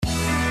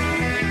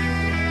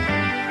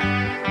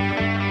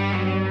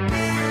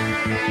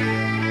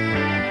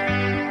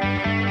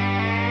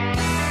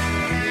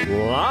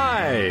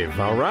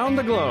around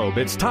the globe.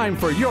 It's time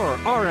for your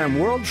RM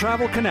World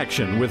Travel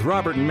Connection with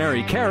Robert and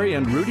Mary Carey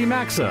and Rudy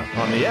Maxa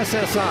on the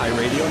SSI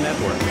Radio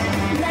Network.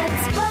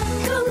 Let's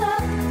buckle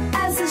up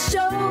as the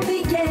show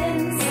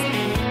begins.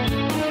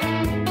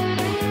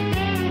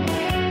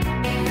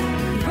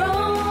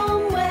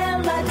 Rome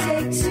will I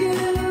take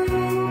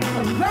you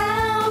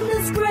around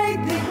this great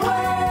big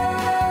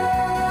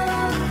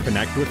world.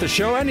 Connect with the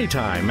show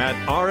anytime at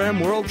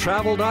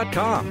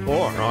rmworldtravel.com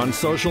or on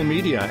social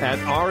media at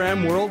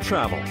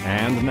RMWorldTravel.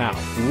 And now,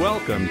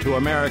 welcome to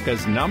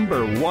America's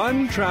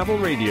 #1 travel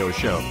radio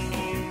show.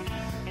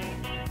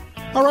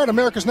 All right,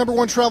 America's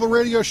 #1 travel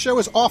radio show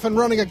is off and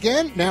running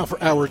again, now for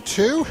hour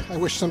 2. I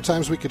wish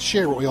sometimes we could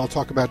share what we all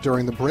talk about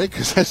during the break,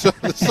 because there's so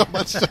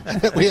much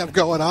that we have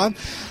going on.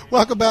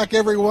 Welcome back,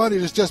 everyone.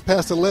 It is just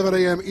past 11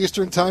 a.m.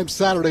 Eastern Time,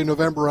 Saturday,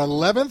 November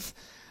 11th.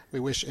 We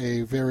wish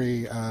a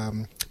very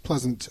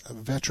pleasant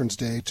Veterans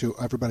Day to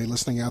everybody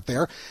listening out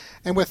there.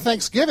 And with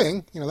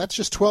Thanksgiving, that's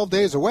just 12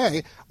 days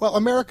away. Well,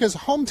 America's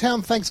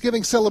hometown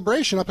Thanksgiving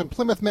celebration up in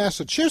Plymouth,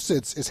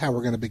 Massachusetts is how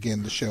we're going to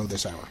begin the show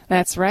this hour.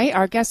 That's right.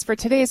 Our guest for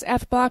today's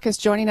F Block is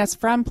joining us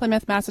from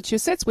Plymouth,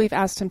 Massachusetts. We've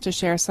asked him to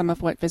share some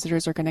of what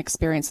visitors are going to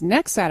experience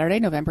next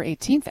Saturday, November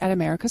 18th, at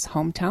America's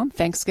hometown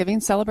Thanksgiving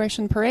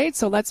celebration parade.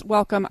 So let's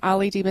welcome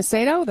Ali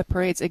DiMacedo, the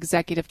parade's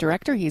executive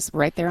director. He's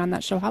right there on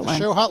that show hotline. The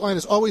show hotline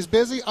is always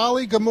busy.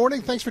 Ali, good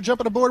morning. Thanks for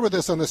jumping aboard with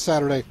us on this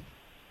Saturday.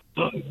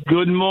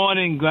 Good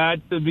morning.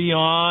 Glad to be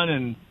on,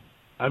 and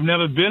I've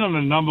never been on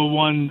a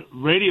 #1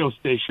 radio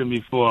station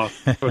before.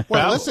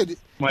 Well, listen,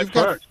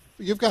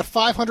 you've got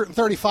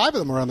 535 of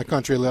them around the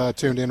country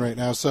tuned in right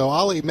now. So,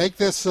 Ali, make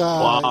this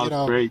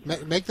great.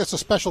 Make this a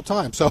special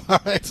time. So, all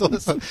right. So,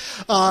 listen,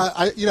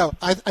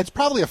 it's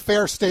probably a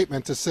fair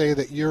statement to say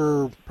that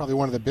you're probably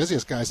one of the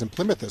busiest guys in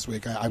Plymouth this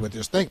week. I would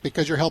just think,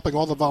 because you're helping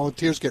all the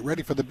volunteers get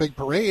ready for the big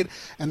parade,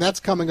 and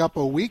that's coming up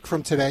a week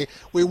from today.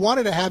 We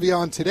wanted to have you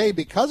on today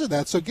because of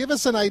that. So, give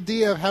us an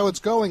idea of how it's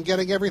going,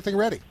 getting everything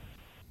ready.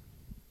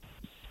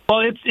 Well,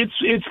 it's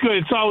good.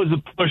 It's always a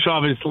push.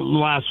 Obviously,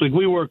 last week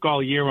we work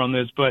all year on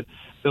this, but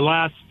the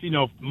last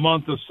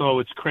month or so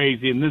it's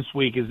crazy, and this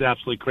week is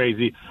absolutely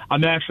crazy.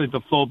 I'm actually at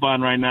the float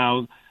barn right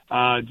now,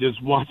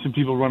 just watching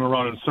people run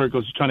around in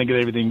circles, trying to get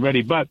everything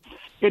ready. But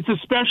it's a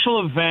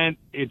special event.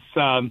 It's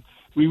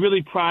we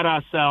really pride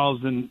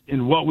ourselves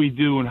in what we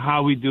do and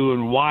how we do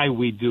and why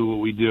we do what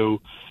we do.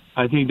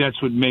 I think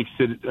that's what makes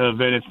it an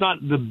event. It's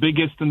not the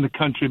biggest in the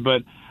country,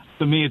 but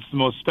to me, it's the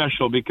most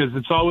special because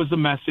it's always a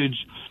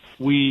message.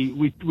 We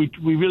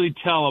really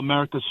tell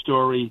America's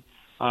story.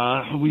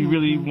 We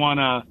really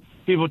want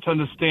people to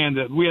understand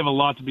that we have a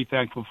lot to be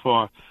thankful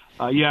for.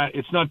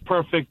 It's not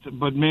perfect,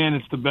 but, man,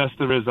 it's the best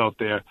there is out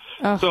there.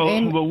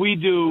 What we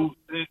do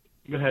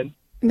 – go ahead.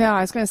 No,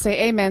 I was going to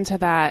say amen to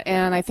that,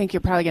 and I think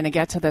you're probably going to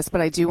get to this, but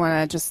I do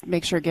want to just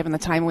make sure, given the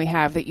time we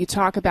have, that you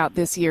talk about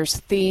this year's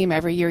theme.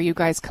 Every year you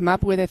guys come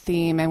up with a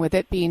theme, and with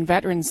it being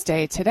Veterans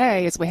Day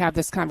today, as we have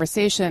this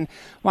conversation,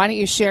 why don't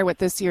you share what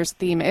this year's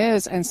theme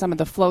is and some of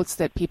the floats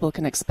that people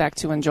can expect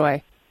to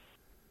enjoy?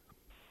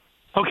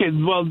 Okay,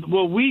 well,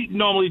 what we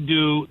normally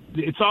do,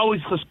 it's always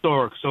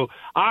historic. So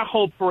our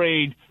whole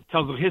parade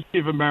tells the history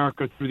of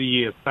America through the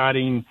years,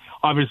 starting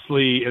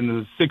obviously in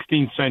the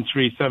 16th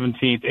century,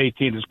 17th,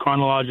 18th is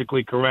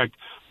chronologically correct.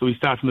 So we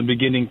start from the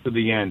beginning to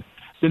the end.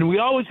 Then we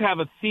always have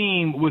a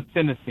theme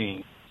within a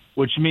theme,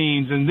 which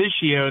means, and this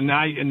year, and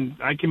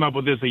I came up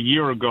with this a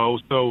year ago,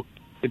 so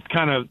it's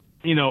kind of,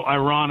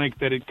 ironic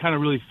that it kind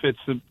of really fits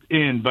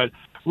in. But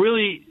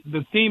really,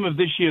 the theme of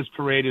this year's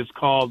parade is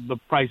called The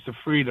Price of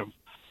Freedom.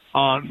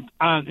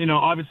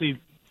 Obviously,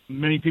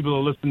 many people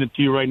are listening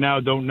to you right now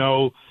don't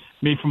know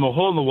me from a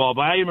hole in the wall,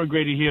 but I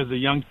immigrated here as a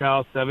young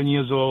child, 7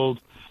 years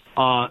old.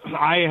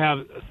 I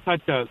have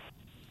such a,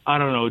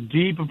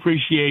 deep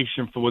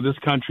appreciation for what this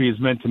country has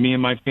meant to me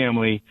and my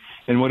family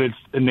and what it's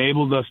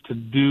enabled us to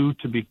do,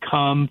 to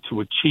become,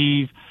 to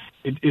achieve.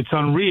 It's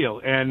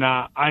unreal. And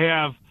I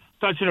have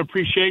such an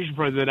appreciation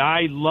for it that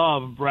I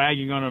love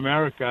bragging on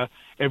America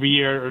every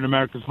year in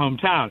America's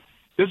hometown.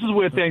 This is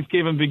where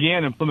Thanksgiving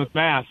began in Plymouth,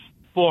 Mass,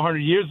 400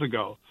 years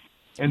ago.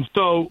 And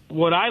so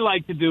what I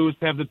like to do is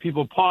to have the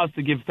people pause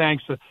to give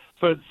thanks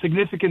for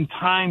significant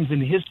times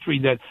in history,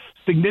 that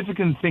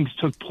significant things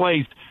took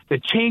place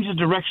that changed the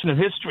direction of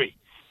history.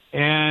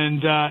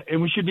 And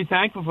we should be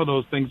thankful for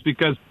those things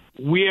because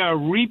we are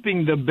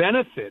reaping the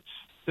benefits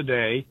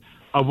today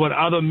of what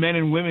other men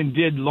and women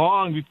did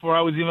long before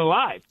I was even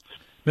alive.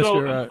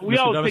 Mr.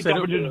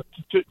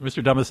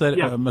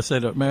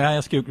 Macedo, may I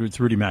ask you,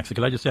 it's Rudy Maxa,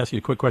 could I just ask you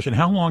a quick question?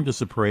 How long does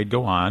the parade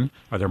go on?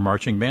 Are there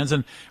marching bands?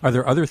 And are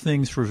there other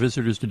things for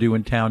visitors to do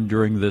in town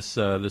during this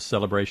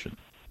celebration?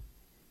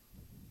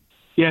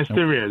 Yes,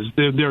 there is.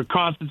 There are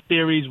concert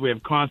series. We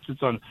have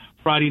concerts on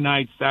Friday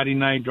night, Saturday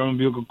night, Drum and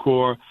Bugle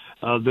Corps.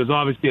 There's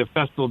obviously a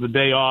festival the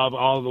day of,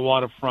 all of the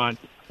waterfront,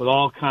 with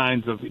all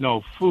kinds of,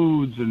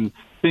 foods and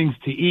things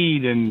to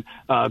eat and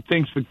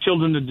things for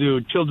children to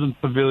do, children's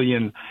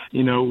pavilion.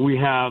 We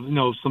have,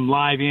 some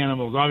live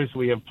animals. Obviously,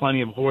 we have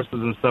plenty of horses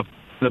and stuff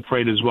in the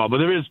parade as well. But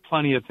there is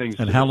plenty of things.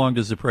 And how long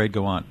does the parade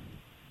go on?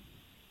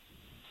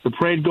 The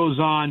parade goes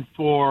on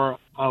for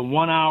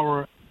 1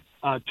 hour,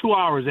 2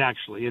 hours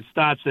actually. It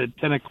starts at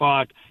 10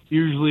 o'clock,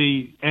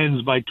 usually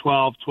ends by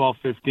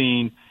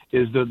 12:15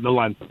 is the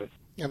length of it.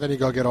 And then you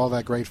go get all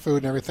that great food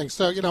and everything.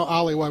 So,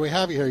 Ollie, while we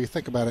have you here, you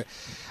think about it.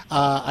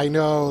 I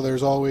know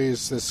there's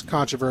always this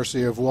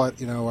controversy of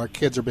what, our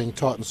kids are being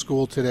taught in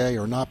school today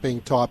or not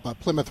being taught.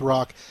 But Plymouth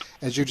Rock,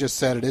 as you just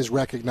said, it is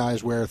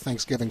recognized where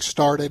Thanksgiving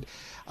started.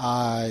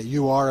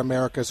 You are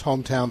America's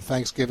hometown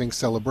Thanksgiving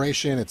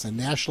celebration. It's a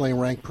nationally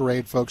ranked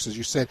parade, folks. As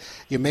you said,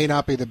 you may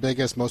not be the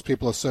biggest. Most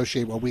people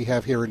associate what we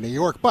have here in New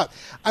York. But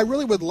I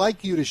really would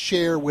like you to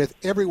share with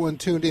everyone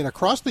tuned in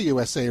across the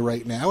USA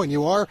right now, and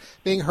you are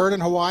being heard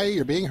in Hawaii,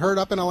 you're being heard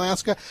up in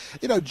Alaska,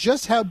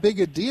 just how big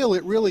a deal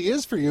it really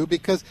is for you,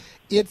 because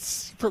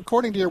it's,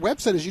 according to your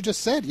website, as you just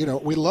said,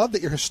 we love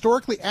that you're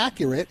historically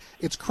accurate.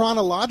 It's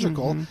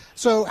chronological. Mm-hmm.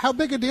 So how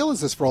big a deal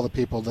is this for all the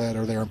people that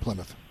are there in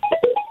Plymouth?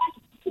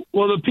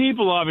 Well, the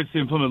people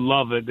obviously in Plymouth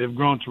love it. They've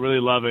grown to really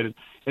love it.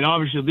 And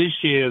obviously this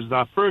year is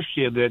our first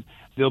year that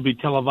they'll be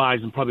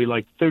televised in probably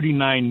like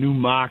 39 new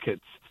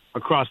markets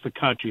across the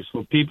country.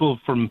 So people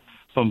from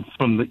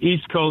the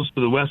East Coast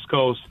to the West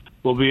Coast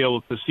will be able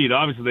to see it.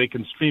 Obviously they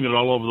can stream it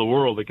all over the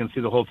world. They can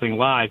see the whole thing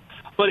live.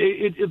 But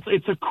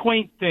it's a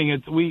quaint thing.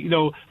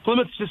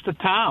 Plymouth's just a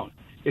town.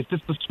 It's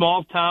just a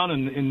small town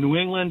in New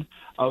England.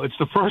 It's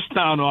the first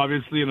town,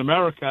 obviously, in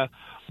America.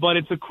 But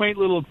it's a quaint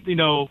little,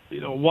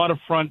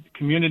 waterfront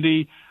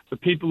community. The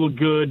people are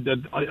good.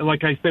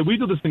 Like I said, we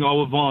do this thing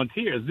all with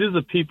volunteers. These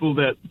are people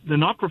that they're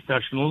not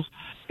professionals.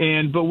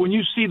 But when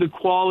you see the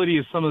quality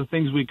of some of the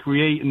things we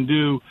create and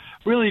do,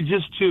 really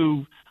just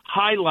to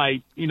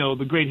highlight,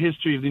 the great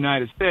history of the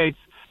United States,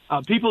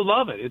 people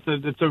love it.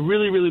 It's a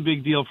really, really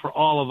big deal for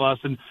all of us.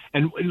 And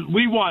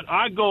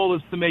our goal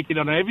is to make it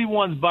on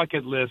everyone's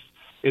bucket list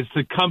is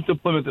to come to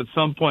Plymouth at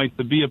some point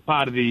to be a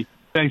part of the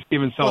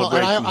Thanksgiving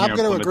celebration. Well, I'm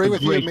going to agree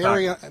with you.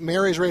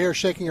 Mary's right here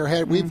shaking her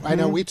head. I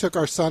know we took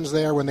our sons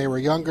there when they were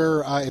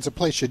younger. It's a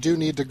place you do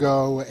need to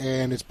go,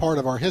 and it's part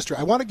of our history.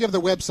 I want to give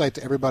the website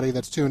to everybody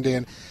that's tuned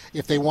in.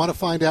 If they want to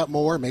find out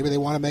more, maybe they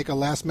want to make a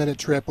last-minute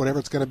trip, whatever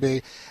it's going to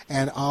be.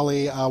 And,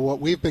 Ollie, what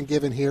we've been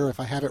given here, if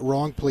I have it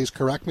wrong, please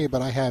correct me,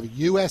 but I have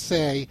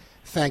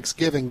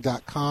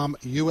usathanksgiving.com,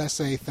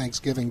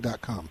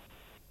 usathanksgiving.com.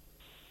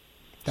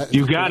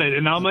 You got it,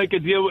 and I'll make a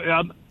deal.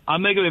 I'll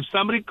make it if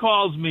somebody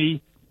calls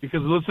me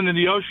because listening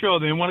to your show,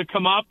 they want to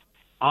come up.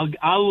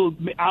 I'll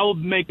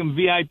make them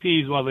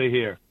VIPs while they're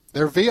here.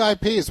 They're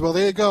VIPs. Well,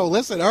 there you go.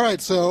 Listen, all right.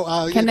 So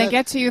can they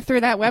get to you through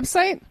that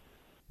website?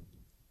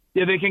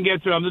 Yeah, they can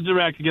get through. I'm the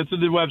director. Get through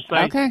the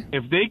website. Okay.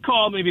 If they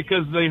call me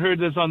because they heard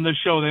this on the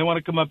show, they want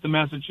to come up to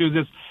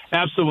Massachusetts.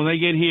 Absolutely. When they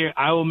get here,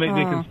 I will make.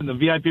 They can send the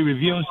VIP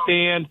review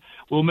stand.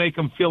 We'll make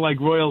them feel like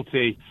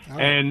royalty,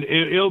 and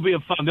it'll be a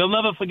fun. They'll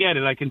never forget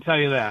it. I can tell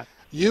you that.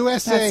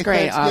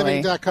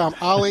 usathanksgiving.com.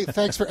 Ollie,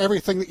 thanks for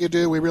everything that you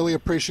do. We really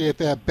appreciate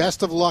that.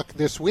 Best of luck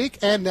this week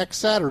and next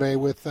Saturday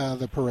with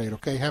the parade,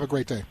 okay? Have a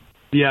great day.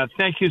 Yeah,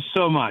 thank you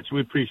so much.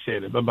 We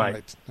appreciate it.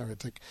 Bye-bye. All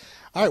right.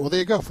 All right, well, there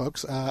you go,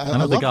 folks. I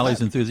don't think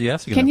Ollie's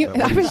enthusiastic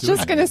enough. I was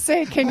just going to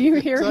say, can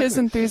you hear his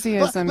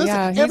enthusiasm?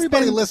 Listen,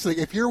 everybody listening,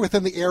 if you're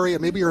within the area,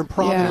 maybe you're in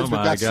Providence, we've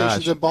got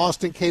stations in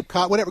Boston, Cape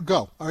Cod, whatever,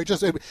 go. All right,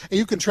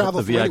 you can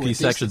travel. The VIP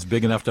section's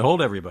big enough to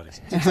hold everybody.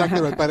 Exactly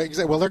right. But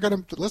well, they're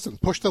going to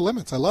push the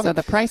limits. I love it. So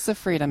the price of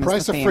freedom.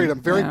 Price of freedom,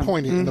 very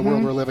poignant in the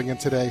world we're living in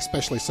today,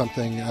 especially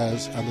something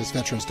on this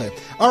Veterans Day.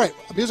 All right,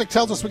 music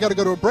tells us we got to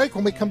go to a break.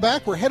 When we come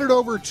back, we're headed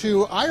over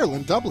to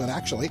Ireland, Dublin,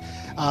 actually.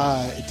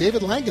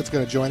 David Langen's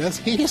going to join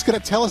us. He's going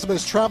to tell us about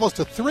his travels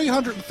to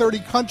 330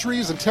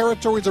 countries and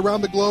territories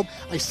around the globe.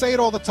 I say it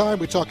all the time.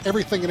 We talk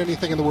everything and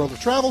anything in the world of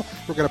travel.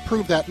 We're going to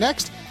prove that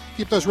next.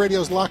 Keep those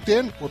radios locked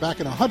in. We're back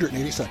in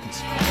 180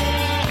 seconds.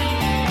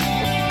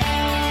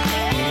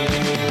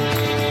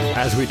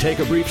 As we take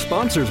a brief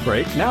sponsors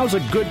break, now's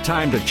a good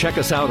time to check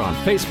us out on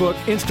Facebook,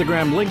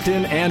 Instagram,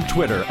 LinkedIn, and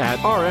Twitter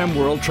at RM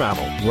World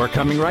Travel. We're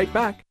coming right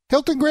back.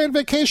 Hilton Grand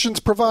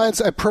Vacations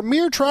provides a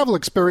premier travel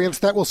experience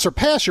that will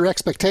surpass your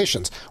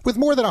expectations. With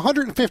more than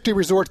 150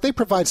 resorts, they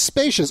provide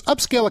spacious,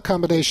 upscale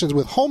accommodations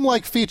with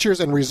home-like features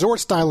and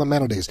resort-style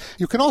amenities.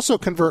 You can also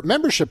convert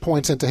membership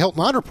points into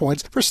Hilton Honor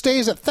Points for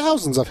stays at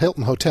thousands of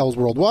Hilton hotels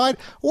worldwide,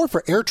 or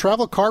for air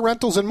travel, car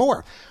rentals, and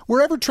more.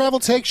 Wherever travel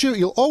takes you,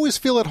 you'll always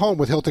feel at home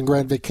with Hilton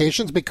Grand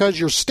Vacations because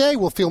your stay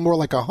will feel more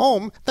like a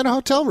home than a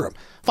hotel room.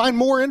 Find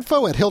more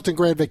info at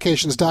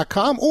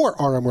HiltonGrandVacations.com or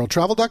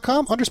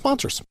RMWorldTravel.com under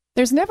sponsors.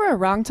 There's never a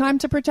wrong time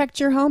to protect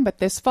your home, but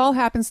this fall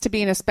happens to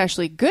be an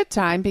especially good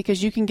time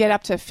because you can get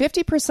up to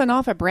 50%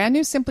 off a brand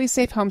new Simply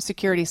Safe home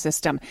security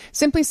system.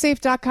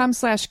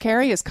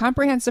 SimplySafe.com/Carey is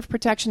comprehensive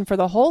protection for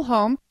the whole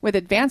home with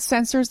advanced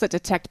sensors that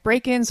detect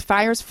break-ins,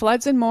 fires,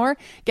 floods, and more.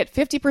 Get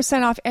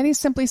 50% off any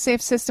Simply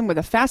Safe system with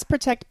a Fast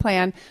Protect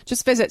plan.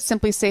 Just visit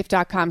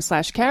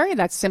SimplySafe.com/Carey.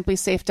 That's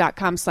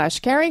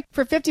SimplySafe.com/Carey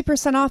for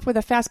 50% off with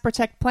a Fast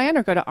Protect plan,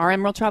 or go to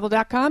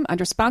RMWorldTravel.com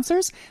under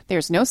sponsors.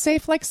 There's no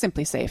safe like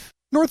Simply Safe.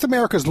 North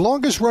America's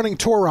longest-running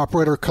tour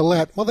operator,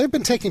 Colette, well, they've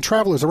been taking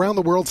travelers around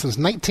the world since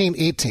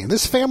 1918.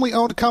 This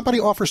family-owned company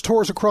offers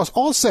tours across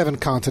all 7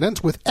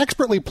 continents with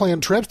expertly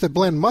planned trips that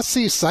blend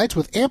must-see sites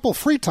with ample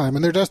free time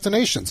in their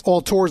destinations. All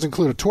tours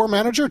include a tour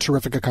manager,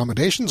 terrific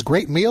accommodations,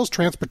 great meals,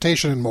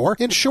 transportation, and more.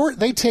 In short,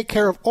 they take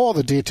care of all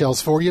the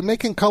details for you,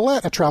 making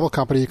Colette a travel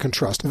company you can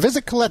trust.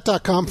 Visit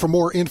Colette.com for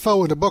more info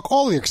and to book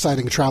all the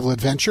exciting travel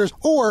adventures.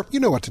 Or, you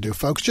know what to do,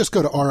 folks. Just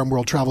go to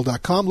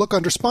RMWorldTravel.com, look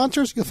under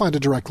sponsors, you'll find a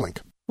direct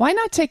link. Why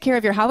not take care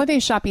of your holiday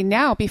shopping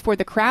now before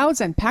the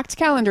crowds and packed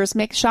calendars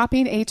make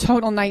shopping a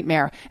total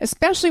nightmare,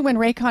 especially when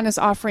Raycon is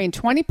offering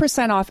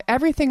 20% off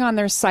everything on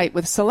their site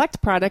with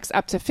select products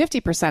up to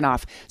 50%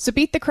 off. So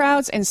beat the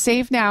crowds and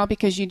save now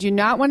because you do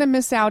not want to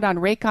miss out on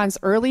Raycon's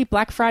early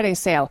Black Friday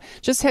sale.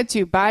 Just head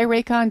to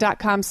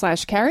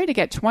buyraycon.com/carry to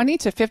get 20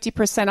 to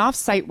 50% off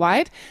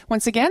site-wide.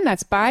 Once again,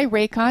 that's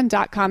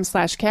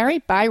buyraycon.com/carry,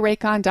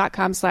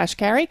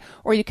 buyraycon.com/carry,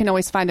 or you can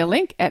always find a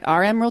link at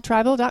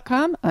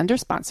rmworldtravel.com under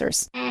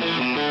sponsors.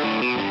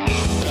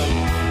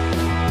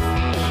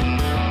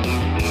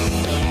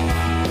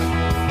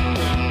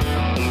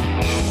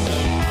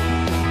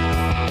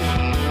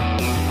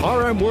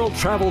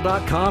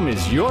 RMWorldTravel.com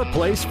is your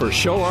place for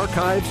show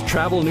archives,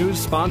 travel news,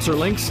 sponsor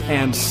links,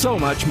 and so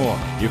much more.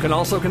 You can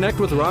also connect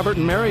with Robert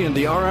and Mary and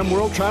the RM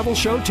World Travel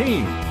Show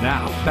team.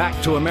 Now,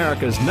 back to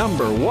America's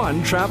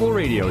 #1 travel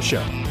radio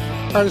show.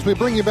 All right, as we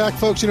bring you back,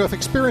 folks, if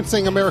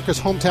experiencing America's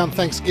hometown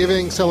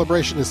Thanksgiving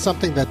celebration is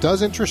something that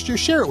does interest you,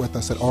 share it with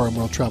us at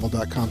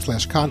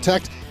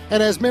rmworldtravel.com/contact.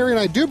 And as Mary and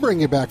I do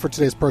bring you back for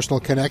today's personal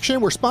connection,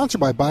 we're sponsored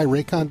by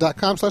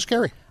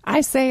buyraycon.com/carry.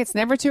 I say it's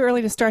never too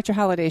early to start your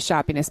holiday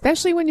shopping,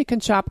 especially when you can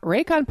shop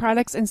Raycon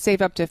products and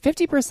save up to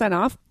 50%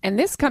 off. And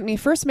this company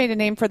first made a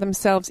name for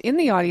themselves in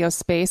the audio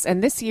space,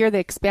 and this year they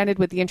expanded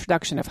with the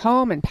introduction of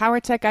home and power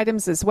tech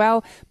items as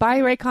well.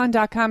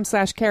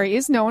 BuyRaycon.com/carry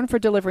is known for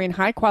delivering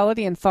high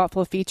quality and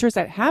thoughtful features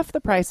at half the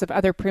price of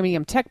other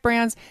premium tech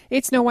brands.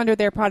 It's no wonder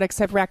their products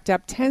have racked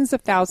up tens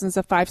of thousands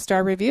of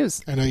 5-star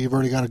reviews. I know you've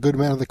already got a good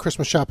amount of the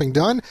Christmas shopping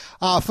done.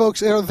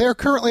 Folks, they're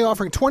currently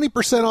offering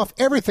 20% off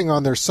everything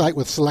on their site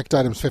with select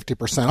items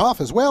 50%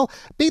 off as well.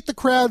 Beat the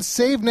crowd,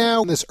 save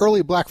now in this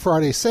early Black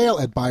Friday sale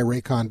at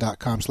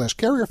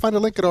buyraycon.com/carry or find a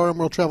link at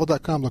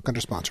rmworldtravel.com. Look under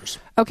sponsors.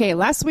 Okay,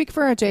 last week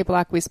for our J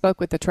Block, we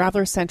spoke with the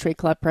Traveler Century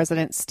Club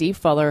president, Steve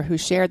Fuller, who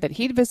shared that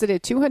he'd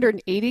visited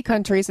 280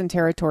 countries and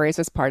territories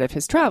as part of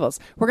his travels.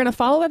 We're going to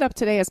follow that up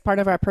today as part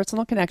of our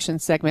Personal Connection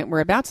segment.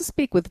 We're about to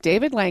speak with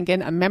David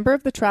Langan, a member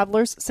of the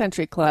Travelers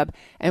Century Club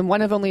and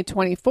one of only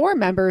 24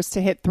 members to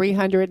hit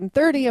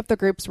 330 of the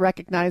group's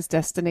recognized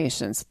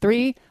destinations.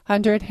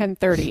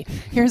 330.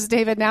 Here's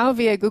David now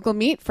via Google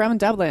Meet from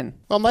Dublin.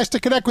 Well, nice to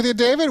connect with you,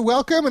 David.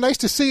 Welcome, and nice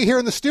to see you here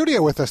in the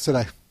studio with us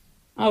today.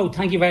 Oh,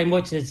 thank you very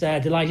much. It's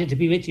delighted to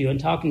be with you and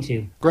talking to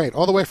you. Great.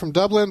 All the way from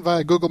Dublin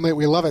via Google Meet.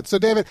 We love it. So,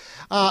 David,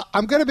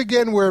 I'm going to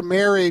begin where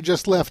Mary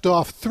just left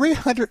off,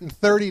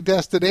 330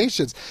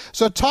 destinations.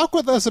 So talk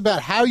with us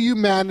about how you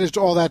managed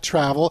all that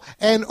travel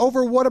and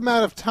over what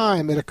amount of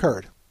time it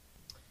occurred.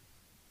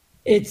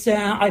 It's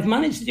I've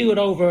managed to do it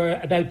over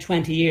about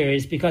 20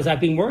 years because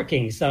I've been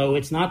working. So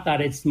it's not that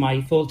it's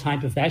my full-time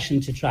profession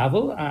to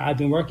travel. I've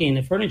been working in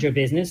a furniture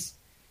business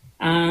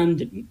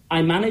and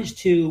I managed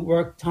to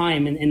work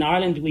time. In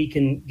Ireland, we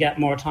can get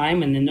more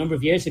time. And a number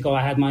of years ago,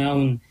 I had my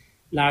own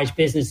large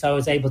business. So I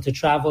was able to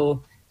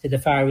travel to the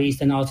Far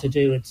East and also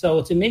do it. So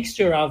it's a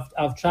mixture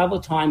of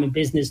travel time and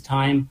business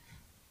time.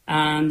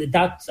 And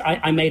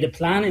I made a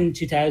plan in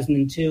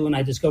 2002 when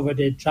I discovered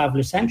the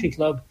Traveler Century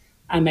Club.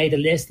 I made a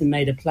list and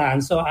made a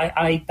plan. So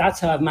that's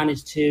how I've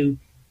managed to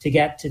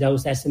get to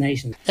those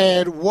destinations.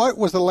 And what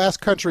was the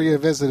last country you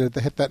visited to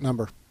hit that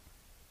number?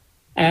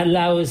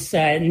 Laos,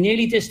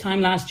 nearly this time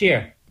last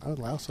year. Oh,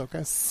 Laos,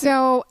 okay.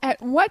 So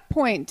at what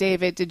point,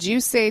 David, did you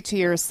say to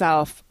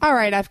yourself, all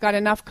right, I've got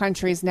enough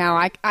countries now,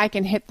 I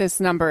can hit this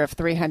number of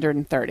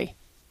 330?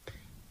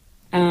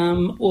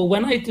 Well,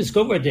 when I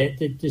discovered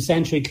the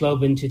Century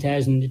Club in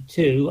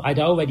 2002, I'd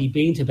already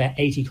been to about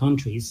 80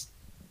 countries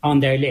on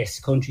their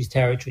list, countries,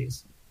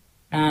 territories.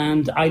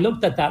 And I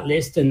looked at that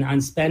list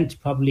and spent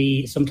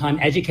probably some time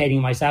educating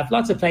myself.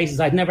 Lots of places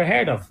I'd never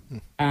heard of.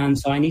 And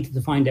so I needed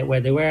to find out where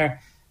they were.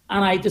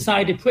 And I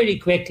decided pretty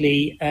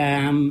quickly,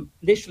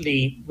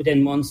 literally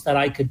within months, that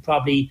I could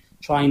probably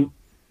try and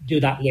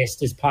do that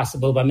list as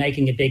possible by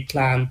making a big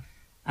plan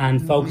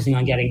and focusing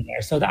on getting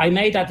there. So I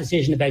made that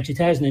decision about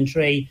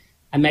 2003.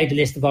 I made a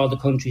list of all the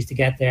countries to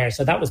get there.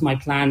 So that was my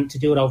plan, to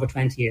do it over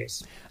 20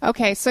 years.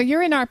 Okay, so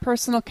you're in our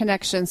Personal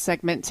Connection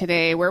segment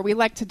today, where we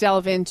like to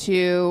delve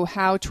into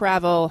how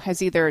travel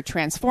has either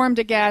transformed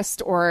a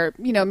guest or,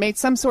 made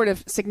some sort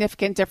of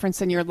significant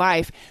difference in your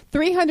life.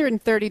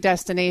 330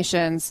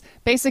 destinations,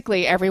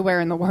 basically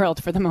everywhere in the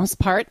world for the most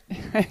part,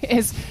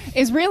 is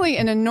really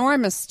an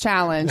enormous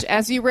challenge.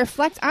 As you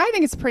reflect, I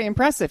think it's pretty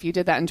impressive. You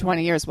did that in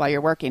 20 years while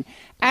you're working.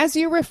 As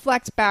you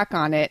reflect back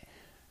on it,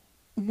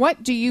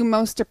 what do you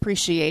most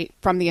appreciate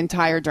from the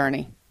entire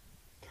journey?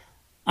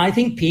 I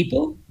think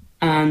people,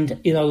 and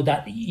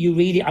that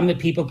I'm a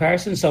people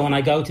person. So when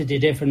I go to the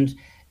different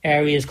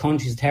areas,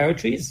 countries,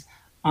 territories,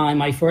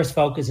 my first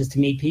focus is to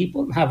meet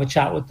people, have a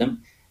chat with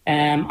them.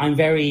 I'm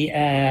very,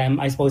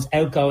 I suppose,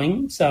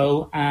 outgoing.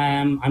 So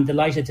I'm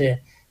delighted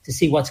to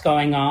see what's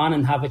going on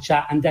and have a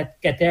chat and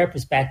get their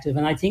perspective.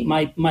 And I think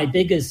my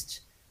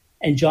biggest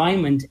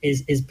enjoyment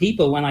is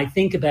people. When I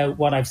think about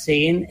what I've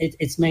seen,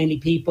 it's mainly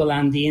people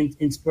and the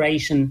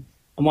inspiration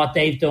and what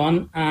they've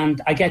done.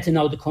 And I get to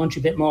know the country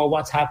a bit more,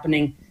 what's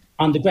happening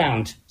on the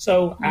ground.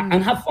 So,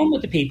 and have fun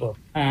with the people.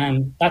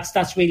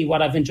 That's really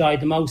what I've enjoyed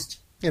the most.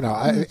 You know,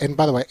 and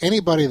by the way,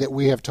 anybody that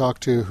we have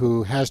talked to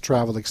who has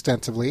traveled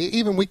extensively,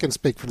 even we can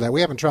speak for that. We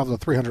haven't traveled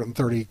to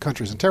 330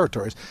 countries and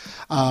territories,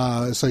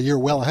 so you're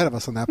well ahead of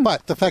us on that.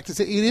 But the fact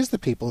is, it is the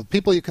people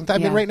you can. I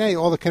mean, right now,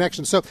 all the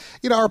connections. So,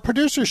 you know, our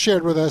producer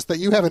shared with us that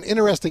you have an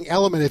interesting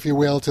element, if you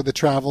will, to the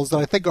travels that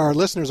I think our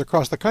listeners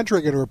across the country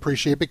are going to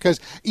appreciate, because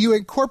you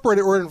incorporate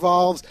it or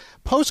involves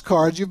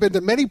postcards. You've been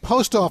to many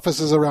post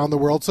offices around the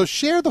world. So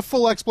share the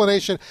full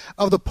explanation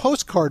of the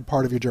postcard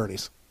part of your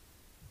journeys.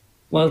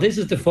 Well, this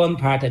is the fun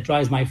part that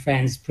drives my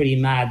friends pretty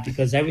mad,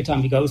 because every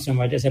time we go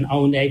somewhere, there's an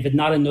 "Oh, David,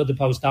 not another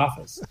post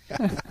office."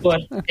 But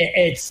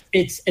it's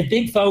a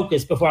big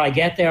focus. Before I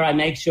get there, I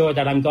make sure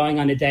that I'm going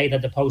on a day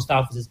that the post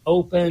office is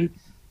open.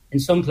 In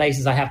some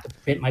places, I have to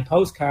print my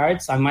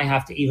postcards. I might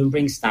have to even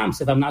bring stamps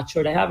if I'm not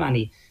sure they have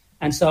any.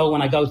 And so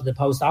when I go to the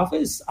post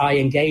office, I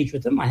engage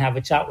with them. I have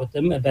a chat with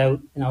them about,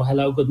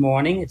 hello, good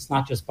morning. It's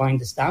not just buying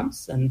the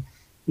stamps and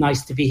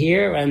nice to be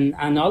here.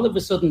 And all of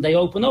a sudden, they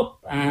open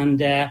up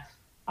and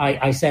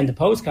I send the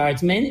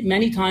postcards.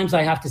 Many times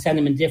I have to send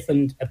them in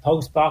different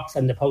post box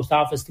and the post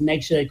office to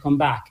make sure they come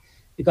back.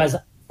 Because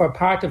for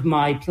part of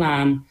my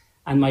plan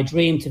and my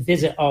dream to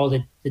visit all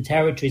the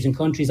territories and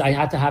countries, I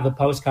had to have a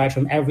postcard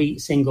from every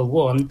single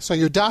one. So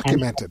you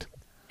documented.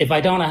 If I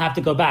don't, I have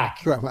to go back.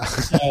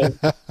 So,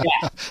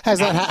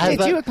 yeah.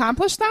 Did you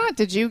accomplish that?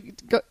 Did you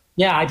go?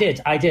 Yeah, I did.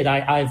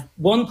 I've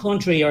one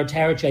country or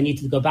territory I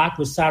needed to go back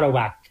was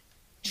Sarawak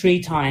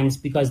 3 times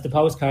because the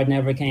postcard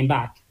never came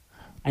back.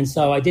 And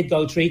so I did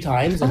go 3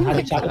 times and had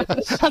a chat with them.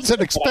 That's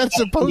an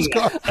expensive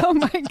postcard. Oh,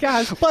 my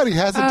gosh. But he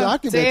has it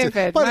documented.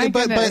 David,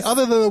 but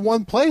other than the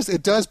one place,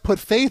 it does put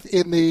faith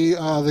in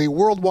the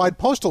worldwide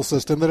postal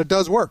system that it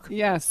does work.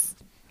 Yes.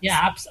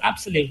 Yeah,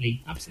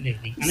 absolutely.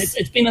 And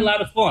it's been a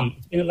lot of fun.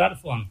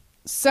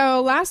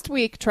 So last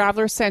week,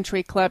 Traveler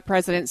Century Club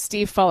President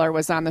Steve Fuller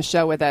was on the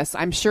show with us.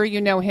 I'm sure you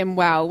know him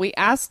well. We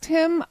asked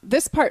him,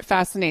 this part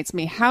fascinates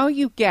me, how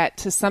you get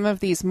to some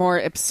of these more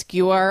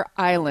obscure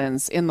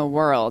islands in the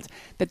world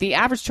that the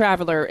average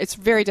traveler, it's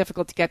very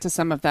difficult to get to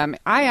some of them.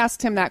 I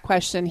asked him that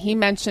question. He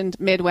mentioned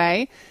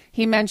Midway.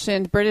 He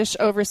mentioned British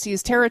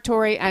Overseas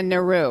Territory and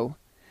Nauru.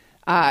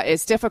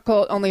 It's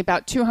difficult. Only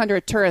about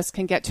 200 tourists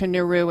can get to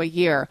Nauru a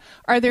year.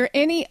 Are there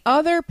any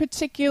other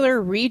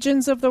particular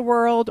regions of the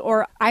world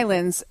or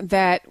islands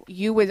that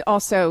you would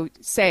also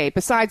say,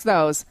 besides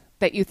those,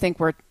 that you think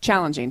were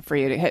challenging for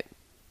you to hit?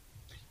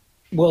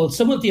 Well,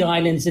 some of the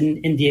islands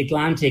in the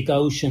Atlantic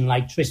Ocean,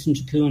 like Tristan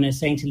da,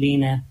 St.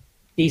 Helena,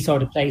 these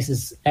sort of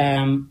places.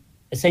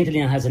 St.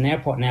 Helena has an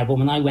airport now, but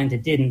when I went,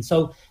 it didn't.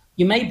 So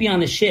you may be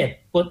on a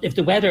ship, but if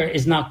the weather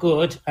is not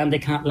good and they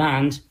can't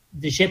land,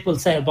 the ship will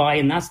sail by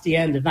and that's the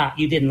end of that.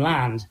 You didn't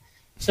land.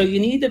 So you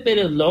need a bit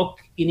of luck.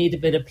 You need a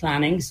bit of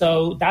planning.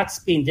 So that's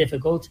been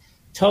difficult.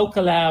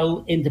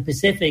 Tokelau in the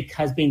Pacific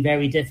has been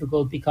very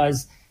difficult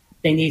because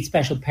they need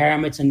special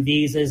permits and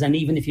visas. And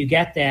even if you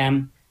get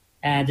them,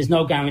 there's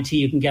no guarantee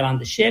you can get on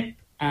the ship.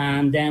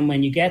 And then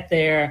when you get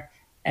there,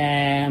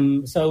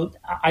 so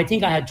I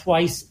think I had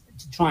twice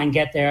to try and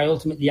get there.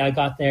 Ultimately, I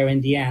got there in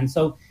the end.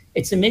 So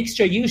it's a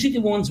mixture. Usually the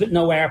ones with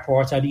no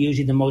airports are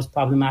usually the most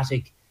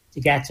problematic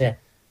to get to.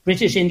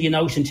 British Indian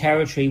Ocean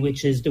Territory,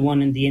 which is the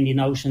one in the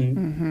Indian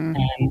Ocean,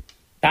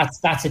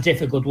 that's a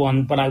difficult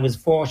one. But I was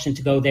fortunate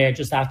to go there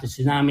just after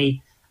tsunami,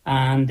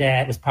 and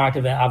it was part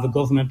of a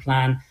government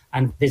plan,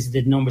 and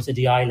visited numbers of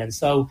the islands.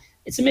 So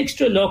it's a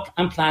mixture of luck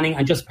and planning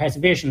and just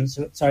perseverance,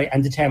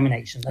 and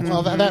determination.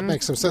 Well, that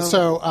makes some sense.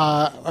 So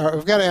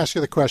I've got to ask you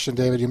the question,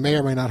 David. You may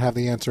or may not have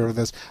the answer to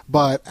this,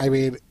 but I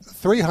mean,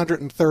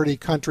 330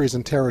 countries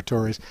and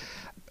territories.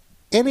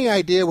 Any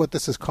idea what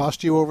this has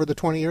cost you over the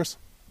 20 years?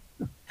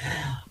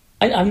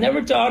 I've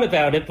never thought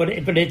about it, but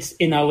it's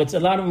it's a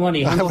lot of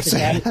money. I would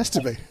say it has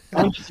to be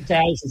hundreds of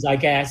thousands, I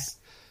guess.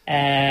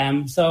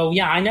 So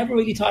yeah, I never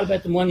really thought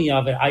about the money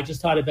of it. I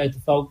just thought about the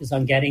focus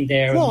on getting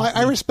there. Well,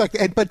 I respect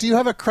it, but do you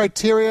have a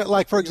criteria?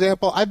 Like, for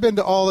example, I've been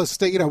to all the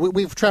state.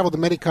 We've traveled to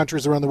many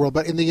countries around the world,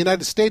 but in the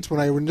United States, when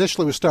I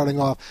initially was starting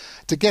off,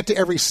 to get to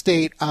every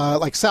state,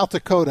 like South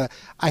Dakota,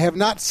 I have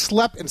not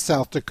slept in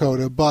South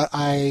Dakota, but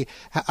I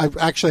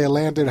actually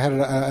landed, had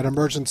an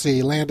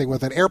emergency landing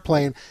with an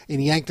airplane in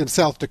Yankton,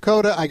 South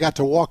Dakota. I got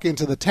to walk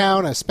into the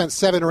town. I spent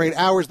 7 or 8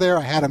 hours there.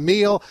 I had a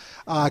meal.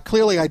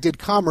 Clearly, I did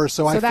commerce,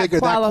 so I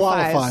figured that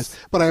qualifies.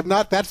 But I have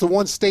not. That's the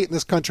one state in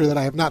this country that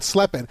I have not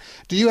slept in.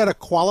 Do you have a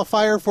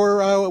qualifier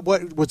for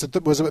what was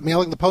it? Was it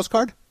mailing the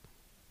postcard?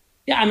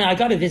 Yeah, I mean, I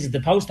got to visit the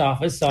post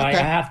office, so okay. I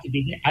have to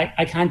be.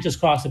 I can't just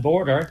cross the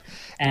border.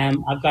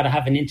 I've got to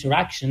have an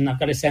interaction. I've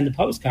got to send a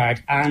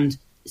postcard, and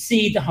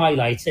see the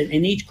highlights.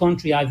 In each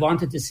country, I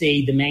wanted to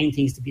see the main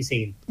things to be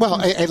seen. Well,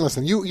 hey,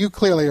 listen, you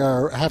clearly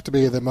have to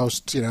be the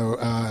most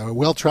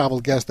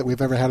well-traveled guest that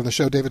we've ever had on the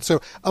show, David.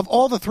 So of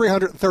all the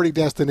 330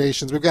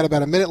 destinations, we've got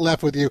about a minute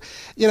left with you.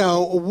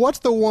 What's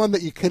the one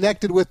that you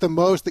connected with the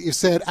most that you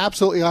said,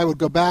 absolutely, I would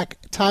go back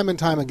time and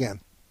time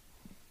again?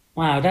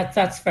 Wow,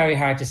 that's very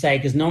hard to say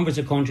because numbers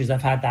of countries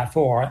I've had that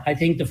for. I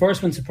think the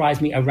first one surprised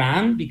me,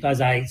 Iran,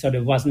 because I sort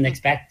of wasn't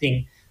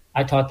expecting.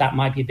 I thought that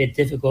might be a bit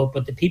difficult,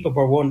 but the people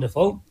were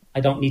wonderful. I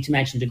don't need to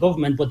mention the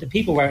government, but the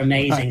people were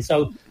amazing. Right.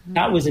 So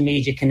that was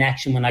immediate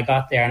connection when I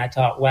got there. And I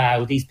thought,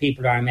 wow, these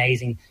people are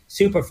amazing,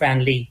 super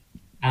friendly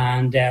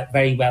and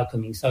very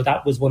welcoming. So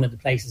that was one of the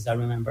places I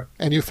remember.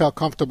 And you felt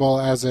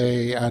comfortable as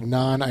a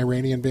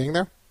non-Iranian being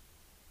there?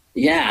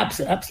 Yeah,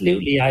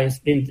 absolutely.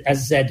 As I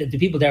said, the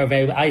people there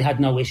are I had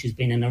no issues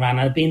being in Iran.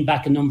 I've been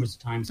back a number of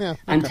times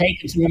and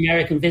taken some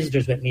American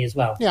visitors with me as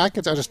well. Yeah, I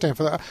can understand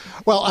for that.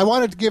 Well, I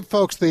wanted to give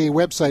folks the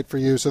website for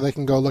you so they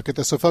can go look at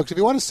this. So, folks, if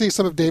you want to see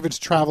some of David's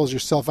travels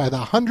yourself, I have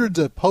hundreds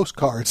of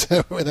postcards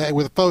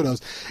with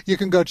photos. You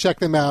can go check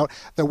them out.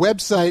 The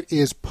website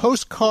is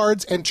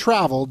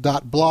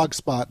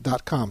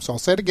postcardsandtravel.blogspot.com. So I'll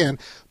say it again,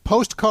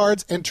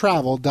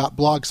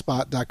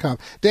 postcardsandtravel.blogspot.com.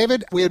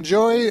 David, we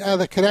enjoy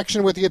the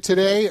connection with you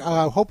today.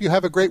 Hope you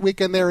have a great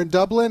weekend there in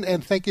Dublin,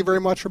 and thank you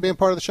very much for being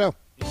part of the show.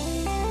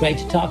 Great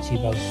to talk to you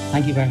both.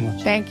 Thank you very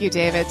much. Thank you,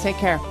 David. Take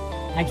care.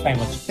 Thanks very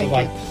much. Thank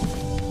Bye-bye. you.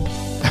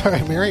 All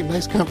right, Mary,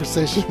 nice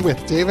conversation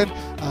with David.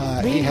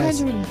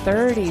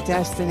 330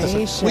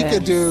 destinations. We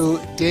could do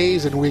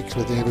days and weeks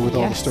with David with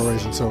all the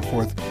stories and so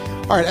forth.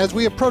 All right, as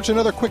we approach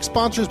another quick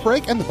sponsors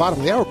break and the bottom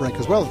of the hour break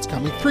as well, it's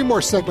coming. 3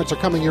 more segments are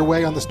coming your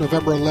way on this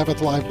November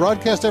 11th live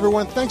broadcast.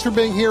 Everyone, thanks for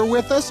being here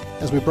with us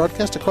as we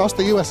broadcast across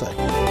the USA.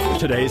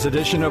 Today's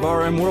edition of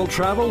RM World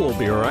Travel will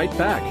be right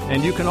back,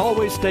 and you can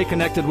always stay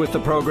connected with the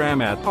program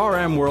at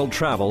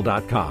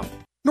rmworldtravel.com.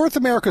 North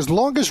America's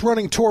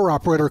longest-running tour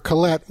operator,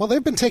 Colette,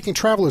 they've been taking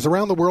travelers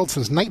around the world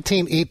since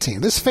 1918.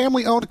 This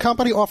family-owned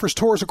company offers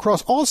tours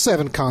across all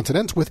 7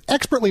 continents with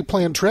expertly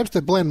planned trips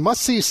that blend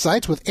must-see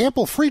sites with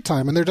ample free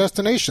time in their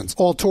destinations.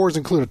 All tours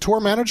include a tour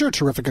manager,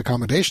 terrific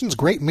accommodations,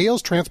 great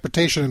meals,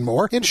 transportation, and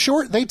more. In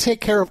short, they take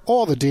care of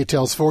all the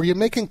details for you,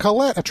 making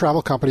Colette a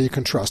travel company you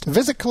can trust.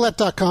 Visit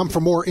Colette.com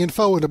for more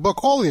info and to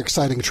book all the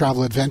exciting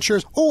travel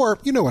adventures. Or,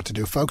 you know what to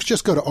do, folks.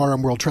 Just go to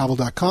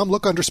rmworldtravel.com,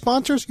 look under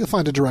sponsors, you'll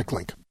find a direct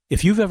link.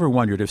 If you've ever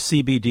wondered if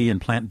CBD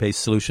and plant-based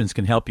solutions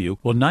can help you,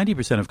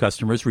 90% of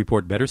customers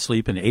report better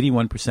sleep and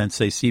 81%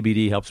 say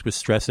CBD helps with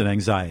stress and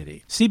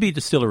anxiety. CB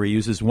Distillery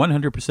uses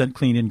 100%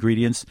 clean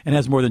ingredients and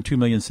has more than 2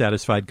 million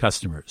satisfied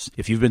customers.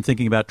 If you've been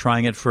thinking about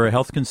trying it for a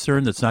health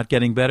concern that's not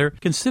getting better,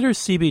 consider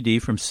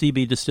CBD from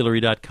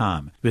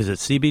cbdistillery.com. Visit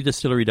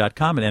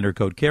cbdistillery.com and enter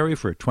code Carey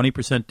for a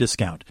 20%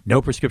 discount. No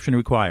prescription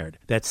required.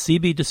 That's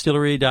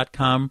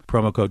cbdistillery.com,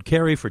 promo code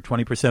Carey for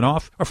 20%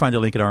 off, or find a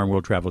link at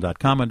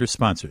rmworldtravel.com under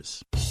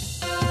sponsors.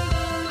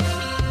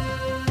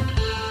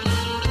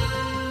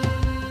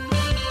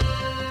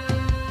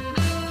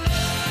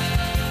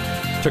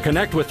 To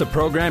connect with the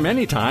program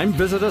anytime,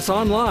 visit us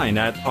online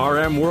at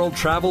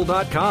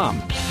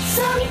rmworldtravel.com.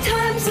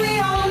 Sometimes we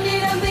all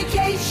need a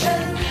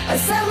vacation, a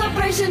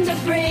celebration to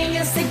bring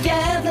us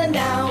together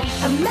now.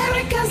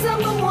 America's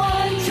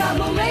 #1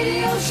 travel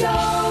radio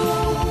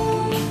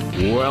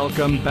show.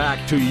 Welcome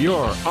back to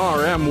your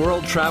RM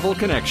World Travel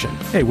Connection.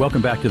 Hey,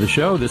 welcome back to the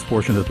show. This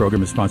portion of the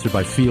program is sponsored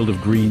by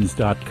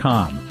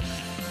fieldofgreens.com.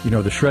 You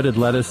know, the shredded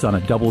lettuce on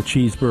a double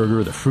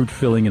cheeseburger, the fruit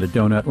filling in a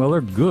donut, they're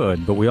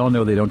good, but we all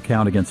know they don't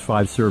count against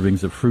 5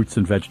 servings of fruits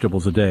and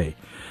vegetables a day.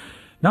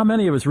 Not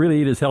many of us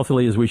really eat as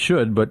healthily as we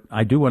should, but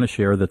I do want to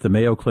share that the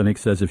Mayo Clinic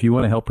says if you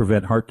want to help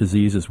prevent heart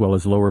disease as well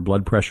as lower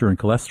blood pressure and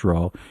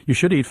cholesterol, you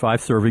should eat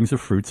 5 servings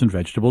of fruits and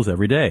vegetables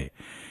every day.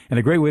 And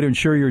a great way to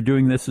ensure you're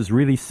doing this is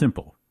really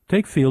simple.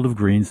 Take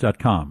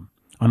fieldofgreens.com.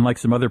 Unlike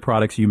some other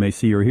products you may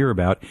see or hear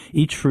about,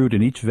 each fruit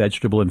and each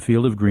vegetable in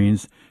Field of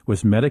Greens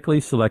was medically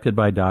selected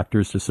by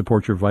doctors to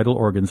support your vital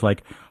organs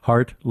like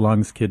heart,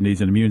 lungs, kidneys,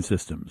 and immune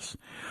systems.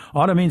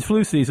 Autumn means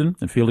flu season,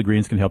 and Field of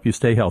Greens can help you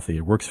stay healthy.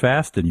 It works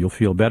fast, and you'll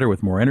feel better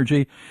with more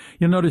energy.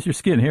 You'll notice your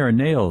skin, hair, and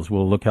nails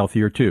will look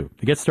healthier, too.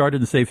 To get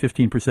started and save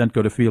 15%,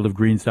 go to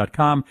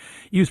fieldofgreens.com.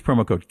 Use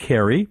promo code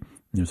Carey.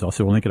 There's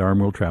also a link at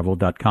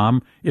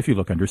rmworldtravel.com if you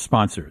look under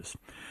sponsors.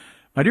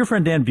 My dear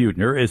friend Dan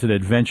Buettner is an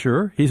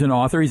adventurer, he's an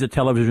author, he's a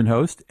television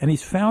host, and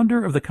he's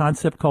founder of the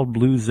concept called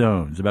Blue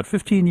Zones. About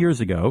 15 years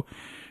ago,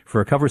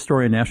 for a cover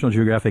story in National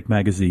Geographic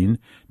magazine,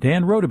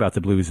 Dan wrote about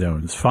the Blue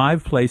Zones,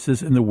 5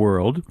 places in the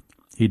world,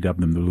 he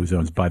dubbed them the Blue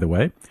Zones, by the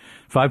way,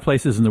 5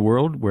 places in the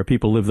world where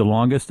people live the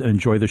longest and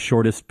enjoy the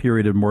shortest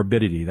period of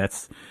morbidity.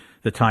 That's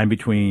the time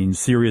between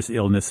serious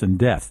illness and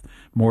death.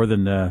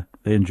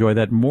 They enjoy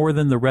that more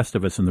than the rest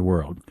of us in the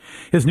world.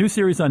 His new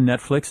series on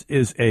Netflix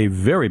is a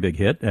very big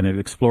hit, and it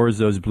explores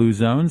those blue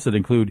zones that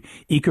include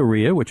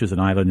Ikaria, which is an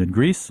island in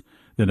Greece,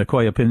 the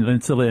Nicoya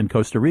Peninsula in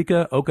Costa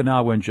Rica,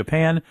 Okinawa in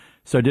Japan,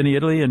 Sardinia,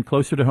 Italy, and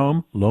closer to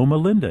home, Loma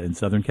Linda in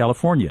Southern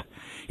California.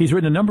 He's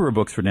written a number of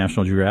books for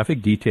National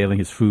Geographic detailing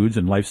his foods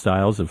and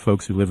lifestyles of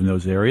folks who live in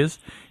those areas.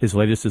 His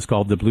latest is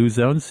called The Blue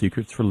Zone,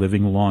 Secrets for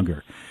Living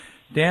Longer.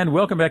 Dan,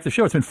 welcome back to the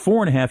show. It's been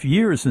 4.5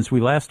 years since we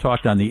last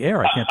talked on the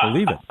air. I can't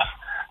believe it.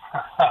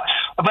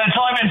 But it's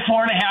only been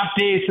 4.5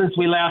 days since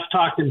we last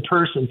talked in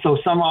person, so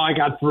somehow I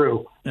got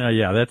through.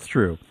 Yeah, that's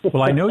true.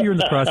 Well, I know you're in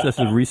the process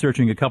of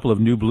researching a couple of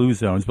new blue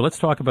zones, but let's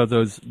talk about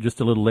those just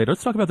a little later.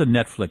 Let's talk about the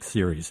Netflix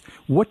series.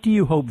 What do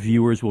you hope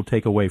viewers will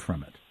take away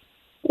from it?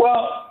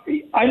 Well,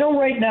 I know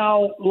right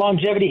now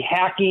longevity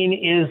hacking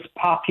is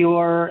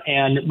popular,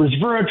 and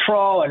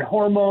resveratrol and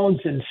hormones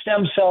and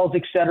stem cells,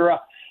 et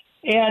cetera.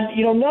 And,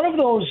 none of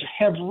those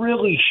have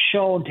really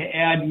shown to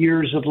add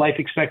years of life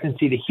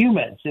expectancy to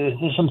humans. There's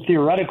some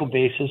theoretical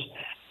basis.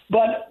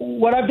 But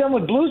what I've done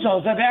with blue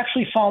zones, I've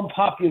actually found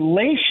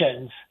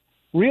populations,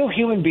 real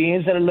human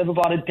beings that live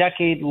about a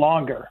decade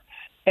longer.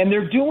 And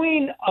they're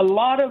doing a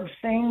lot of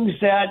things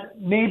that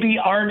maybe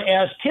aren't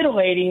as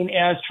titillating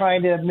as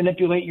trying to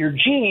manipulate your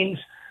genes,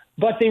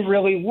 but they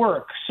really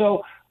work.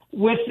 So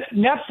with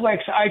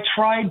Netflix, I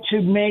tried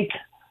to make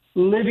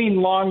living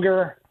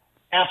longer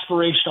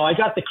aspirational. I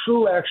got the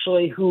crew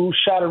actually who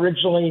shot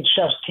originally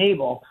Chef's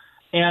Table,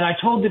 and I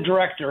told the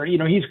director,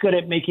 he's good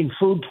at making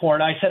food porn.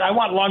 I said, I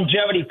want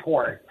longevity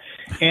porn.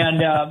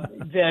 And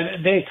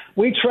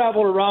we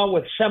traveled around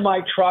with semi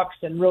trucks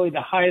and really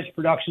the highest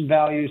production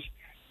values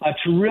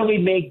to really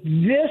make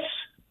this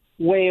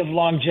way of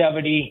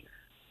longevity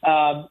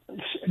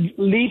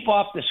leap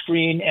off the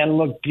screen and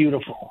look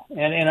beautiful.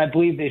 And I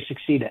believe they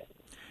succeeded.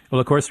 Well,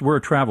 of course, we're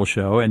a travel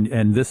show,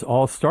 and this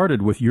all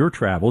started with your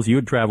travels. You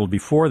had traveled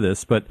before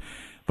this, but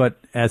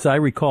as I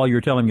recall, you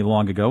were telling me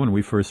long ago when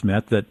we first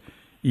met that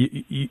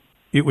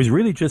it was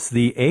really just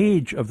the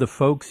age of the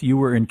folks you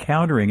were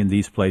encountering in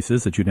these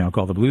places that you now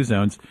call the Blue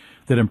Zones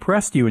that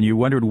impressed you, and you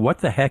wondered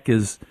what the heck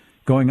is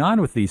going on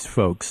with these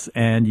folks.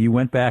 And you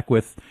went back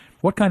with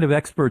what kind of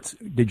experts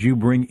did you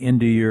bring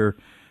into your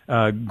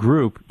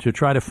group to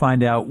try to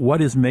find out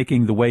what is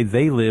making the way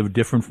they live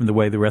different from the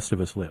way the rest of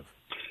us live?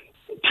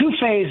 Two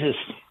phases.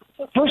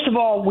 First of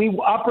all, we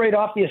operate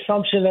off the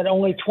assumption that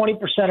only 20%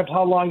 of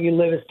how long you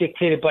live is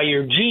dictated by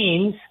your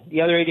genes.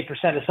 The other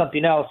 80% is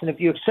something else. And if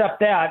you accept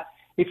that,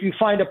 if you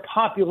find a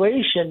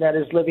population that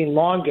is living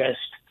longest,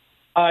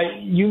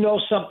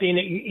 something,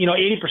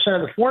 80%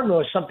 of the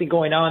formula is something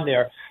going on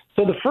there.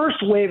 So the first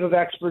wave of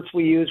experts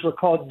we use were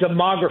called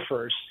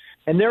demographers.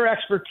 And their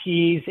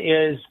expertise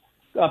is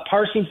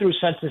parsing through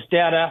census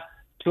data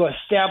to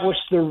establish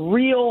the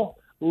real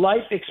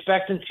life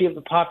expectancy of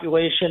the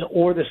population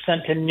or the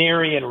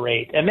centenarian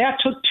rate. And that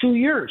took 2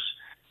 years.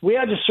 We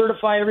had to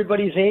certify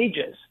everybody's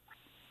ages.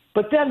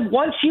 But then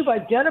once you've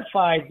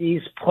identified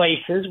these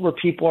places where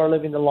people are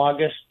living the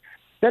longest,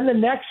 then the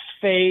next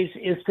phase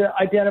is to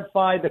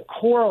identify the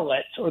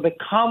correlates or the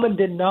common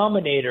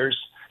denominators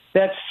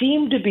that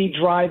seem to be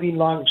driving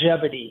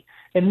longevity.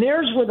 And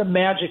there's where the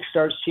magic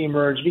starts to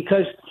emerge,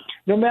 because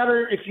no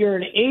matter if you're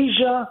in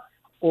Asia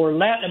or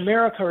Latin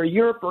America or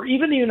Europe or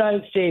even the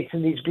United States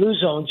in these blue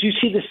zones, you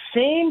see the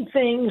same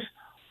things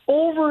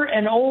over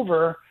and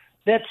over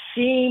that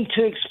seem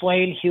to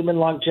explain human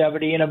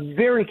longevity in a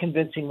very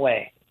convincing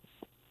way.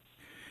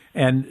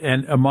 And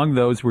among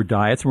those were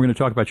diets. We're going to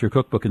talk about your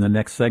cookbook in the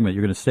next segment.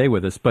 You're going to stay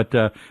with us. But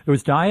there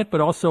was diet,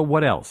 but also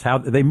what else? How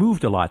they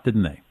moved a lot,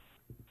 didn't they?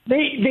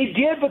 They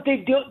did, but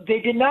they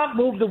did not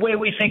move the way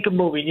we think of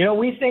moving.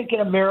 We think in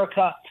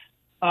America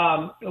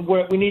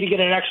where we need to get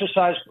an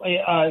exercise,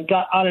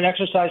 got on an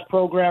exercise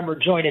program or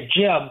join a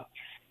gym.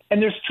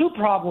 And there's two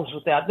problems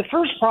with that. The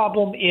first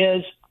problem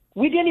is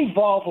we didn't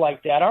evolve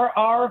like that.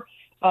 Our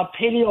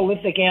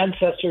Paleolithic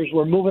ancestors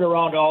were moving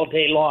around all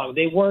day long.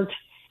 They weren't,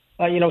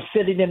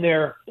 sitting at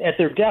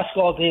their desk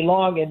all day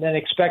long and then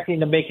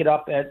expecting to make it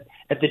up at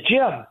the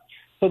gym.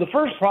 So the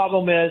first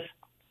problem is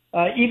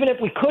even if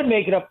we could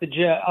make it up the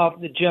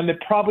gym, it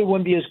probably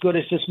wouldn't be as good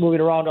as just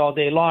moving around all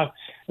day long.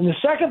 And the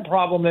second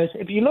problem is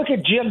if you look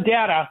at gym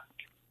data,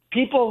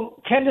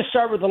 people tend to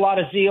start with a lot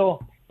of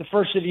zeal the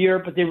first of the year,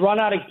 but they run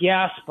out of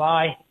gas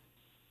by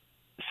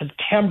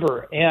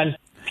September. And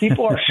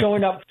people are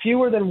showing up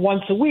fewer than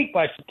once a week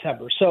by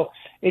September. So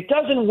it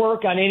doesn't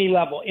work on any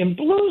level. In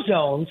blue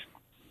zones,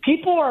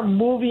 people are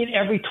moving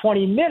every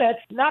 20 minutes,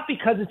 not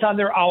because it's on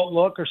their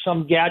Outlook or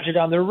some gadget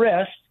on their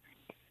wrist,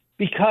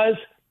 because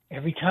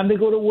every time they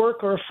go to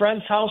work or a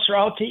friend's house or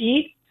out to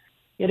eat,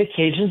 it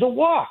occasions a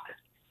walk.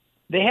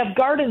 They have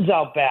gardens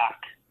out back.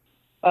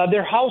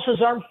 Their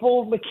houses aren't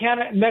full of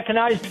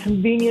mechanized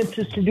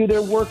conveniences to do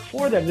their work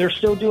for them. They're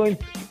still doing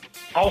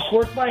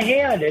housework by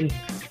hand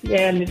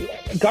and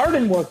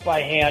garden work by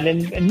hand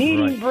and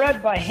kneading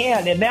bread by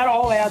hand, and that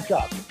all adds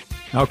up.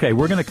 Okay,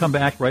 we're going to come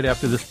back right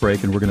after this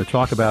break, and we're going to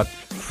talk about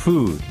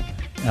food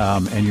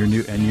and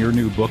your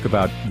new book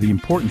about the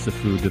importance of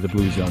food to the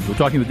Blue Zones. We're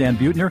talking with Dan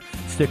Buettner.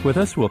 Stick with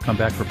us. We'll come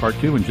back for part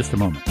 2 in just a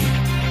moment.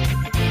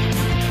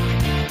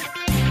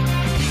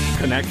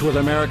 Connect with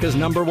America's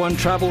 #1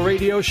 travel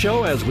radio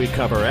show as we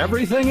cover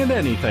everything and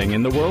anything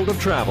in the world of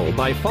travel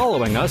by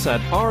following us at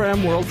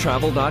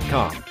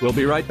RMWorldTravel.com. We'll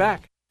be right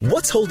back.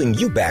 What's holding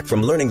you back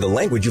from learning the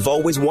language you've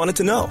always wanted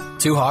to know?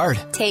 Too hard.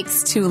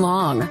 Takes too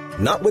long.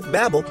 Not with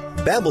Babbel.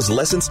 Babbel's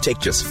lessons take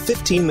just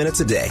 15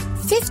 minutes a day.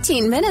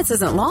 15 minutes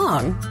isn't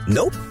long.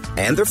 Nope.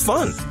 And they're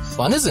fun.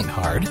 Fun isn't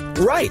hard.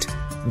 Right.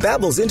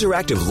 Babbel's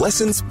interactive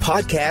lessons,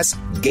 podcasts,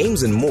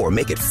 games, and more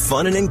make it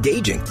fun and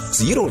engaging,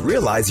 so you don't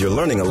realize you're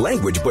learning a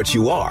language, but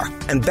you are.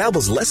 And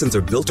Babbel's lessons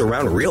are built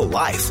around real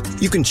life.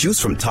 You can choose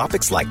from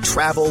topics like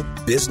travel,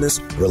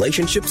 business,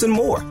 relationships, and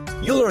more.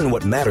 You'll learn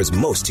what matters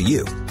most to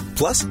you.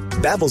 Plus,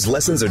 Babbel's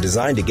lessons are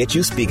designed to get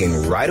you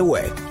speaking right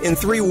away. In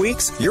 3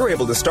 weeks, you're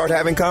able to start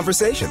having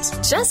conversations.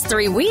 Just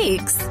 3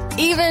 weeks?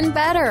 Even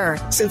better.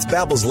 Since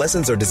Babbel's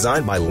lessons are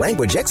designed by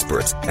language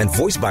experts and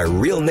voiced by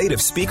real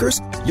native speakers,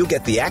 you'll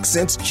get the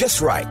accents just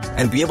right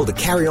and be able to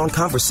carry on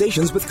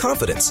conversations with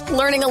confidence.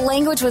 Learning a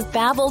language with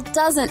Babbel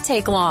doesn't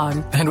take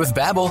long. And with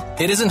Babbel,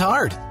 it isn't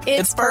hard.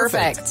 It's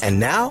perfect. And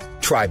now,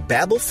 try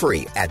Babbel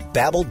free at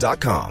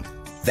Babbel.com.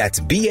 That's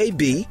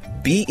Babbel.com.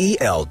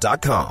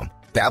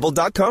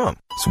 Babbel.com.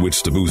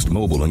 Switch to Boost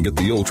Mobile and get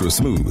the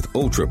ultra-smooth,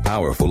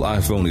 ultra-powerful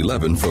iPhone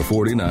 11 for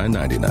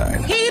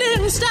 $49.99. He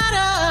didn't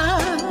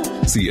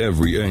stutter. See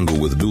every angle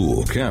with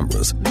dual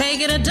cameras. Make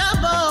it a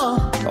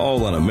double.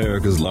 All on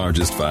America's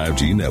largest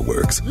 5G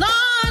networks.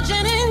 Large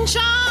and in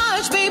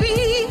charge,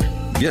 baby.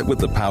 Get with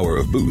the power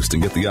of Boost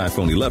and get the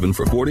iPhone 11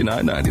 for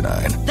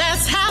 $49.99.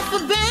 That's half a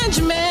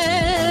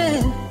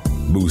Benjamin.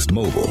 Boost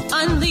Mobile.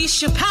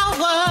 Unleash your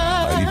power.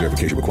 ID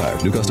verification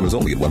required. New customers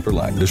only at 1 per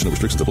line. Additional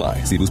restrictions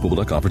apply. See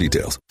boostmobile.com for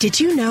details. Did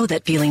you know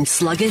that feeling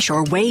sluggish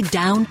or weighed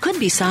down could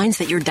be signs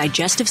that your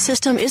digestive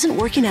system isn't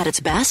working at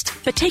its best?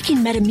 But taking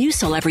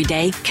Metamucil every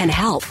day can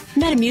help.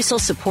 Metamucil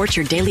supports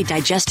your daily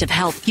digestive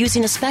health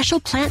using a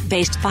special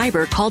plant-based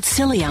fiber called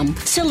psyllium.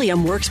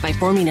 Psyllium works by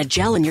forming a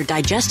gel in your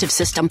digestive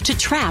system to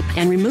trap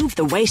and remove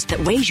the waste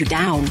that weighs you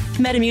down.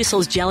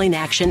 Metamucil's gelling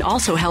action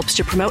also helps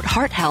to promote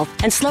heart health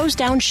and slows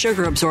down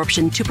sugar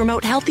absorption to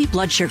promote healthy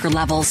blood sugar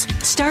levels.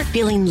 Start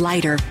feeling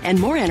lighter and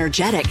more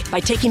energetic by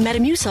taking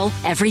Metamucil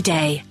every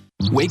day.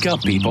 Wake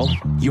up, people.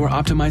 You are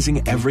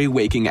optimizing every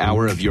waking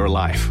hour of your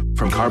life.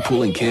 From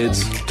carpooling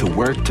kids, to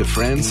work, to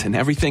friends, and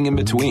everything in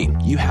between.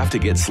 You have to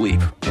get sleep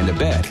and a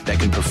bed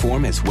that can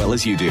perform as well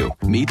as you do.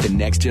 Meet the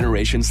next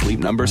generation Sleep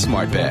Number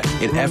Smart Bed.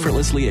 It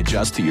effortlessly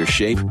adjusts to your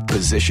shape,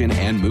 position,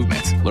 and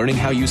movements, learning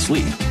how you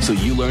sleep, so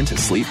you learn to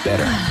sleep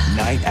better,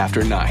 night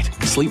after night.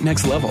 Sleep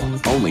next level,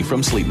 only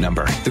from Sleep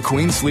Number. The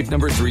Queen Sleep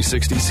Number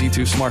 360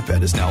 C2 Smart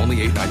Bed is now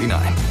only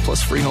 $8.99,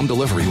 plus free home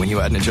delivery when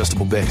you add an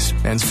adjustable base.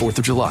 Ends 4th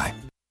of July.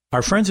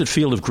 Our friends at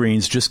Field of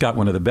Greens just got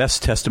one of the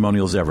best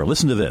testimonials ever.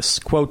 Listen to this.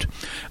 Quote,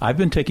 I've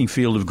been taking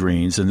Field of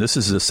Greens, and this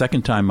is the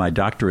second time my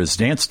doctor has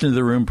danced into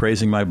the room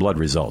praising my blood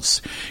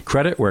results.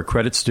 Credit where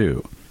credit's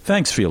due.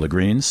 Thanks, Field of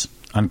Greens.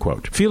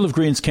 Unquote. Field of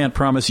Greens can't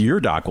promise your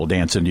doc will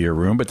dance into your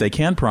room, but they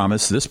can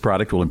promise this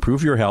product will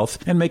improve your health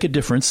and make a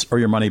difference or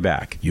your money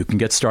back. You can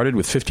get started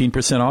with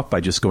 15% off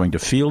by just going to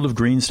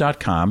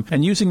fieldofgreens.com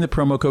and using the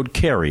promo code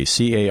CAREY,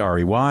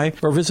 C-A-R-E-Y,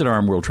 or visit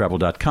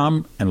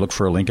RMWorldTravel.com and look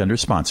for a link under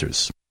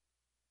sponsors.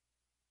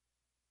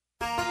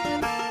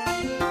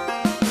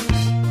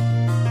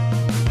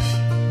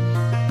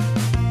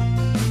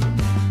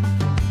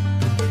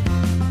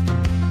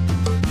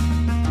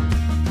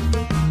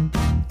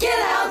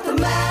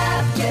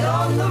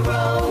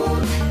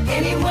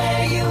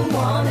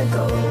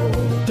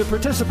 To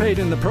participate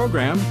in the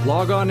program,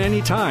 log on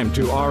anytime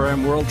to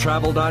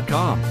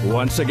RMWorldTravel.com.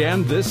 Once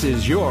again, this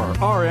is your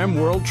RM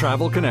World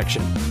Travel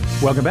Connection.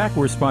 Welcome back.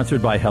 We're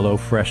sponsored by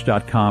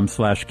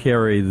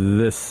HelloFresh.com/Carey.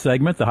 This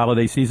segment, the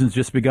holiday season's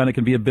just begun. It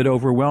can be a bit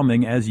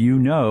overwhelming, as you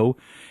know.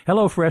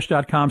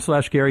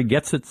 HelloFresh.com/Carey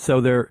gets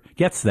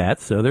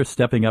that, so they're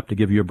stepping up to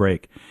give you a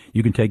break.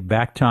 You can take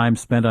back time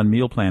spent on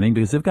meal planning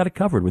because they've got it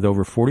covered with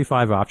over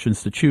 45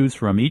 options to choose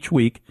from each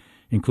week,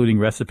 including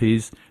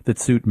recipes that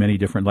suit many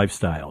different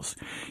lifestyles.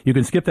 You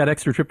can skip that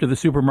extra trip to the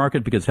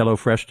supermarket because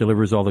HelloFresh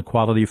delivers all the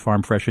quality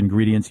farm-fresh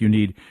ingredients you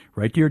need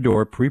right to your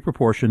door,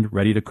 pre-proportioned,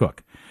 ready to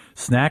cook.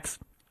 Snacks,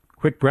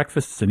 quick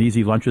breakfasts, and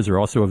easy lunches are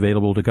also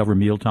available to cover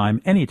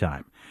mealtime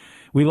anytime.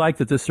 We like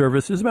that this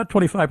service is about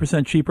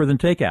 25% cheaper than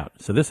takeout.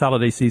 So this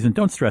holiday season,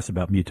 don't stress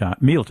about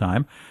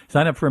mealtime.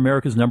 Sign up for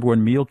America's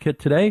 #1 meal kit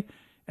today,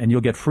 and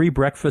you'll get free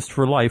breakfast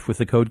for life with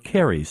the code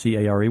CAREY,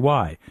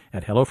 C-A-R-E-Y,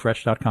 at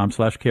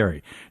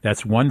HelloFresh.com/Carey.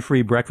 That's one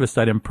free breakfast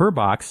item per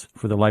box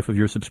for the life of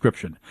your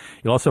subscription.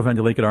 You'll also find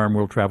a link at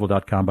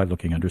RMWorldTravel.com by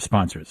looking under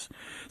sponsors.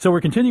 So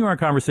we're continuing our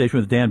conversation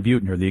with Dan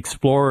Buettner, the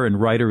explorer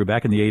and writer who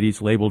back in the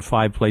 80s labeled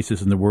 5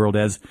 places in the world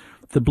as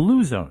the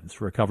Blue Zones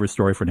for a cover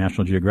story for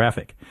National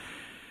Geographic.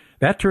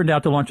 That turned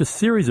out to launch a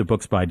series of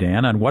books by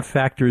Dan on what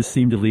factors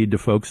seem to lead to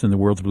folks in the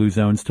world's blue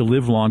zones to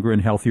live longer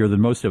and healthier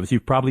than most of us.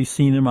 You've probably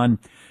seen him on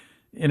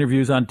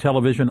interviews on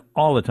television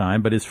all the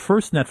time, but his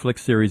first Netflix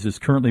series is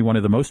currently one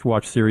of the most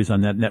watched series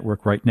on that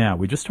network right now.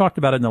 We just talked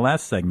about it in the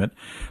last segment.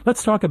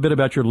 Let's talk a bit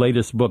about your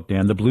latest book,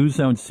 Dan, The Blue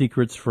Zone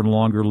Secrets for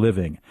Longer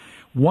Living.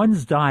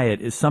 one's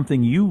diet is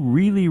something you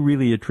really,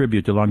 really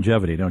attribute to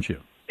longevity, don't you?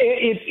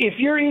 If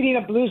you're eating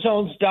a Blue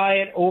Zones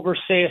diet over,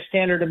 say, a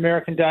standard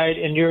American diet,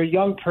 and you're a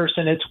young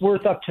person, it's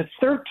worth up to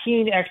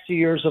 13 extra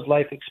years of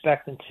life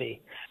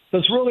expectancy. So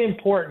it's really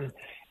important.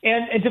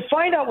 And to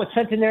find out what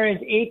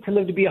centenarians ate to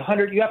live to be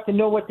 100, you have to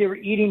know what they were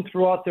eating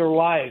throughout their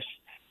lives.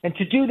 And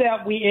to do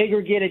that, we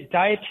aggregated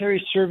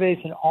dietary surveys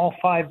in all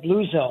 5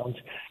 Blue Zones.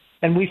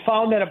 And we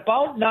found that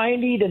about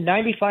 90 to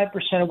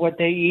 95% of what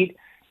they eat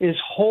is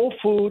whole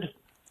food,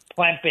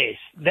 plant-based.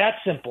 That's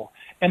simple.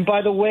 And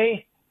by the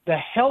way, the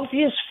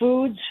healthiest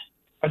foods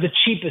are the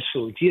cheapest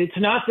foods. It's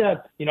not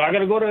that, I got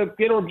to go to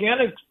get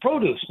organic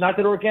produce. Not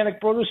that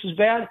organic produce is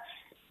bad,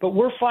 but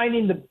we're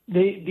finding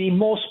the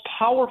most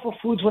powerful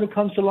foods when it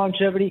comes to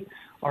longevity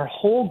are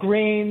whole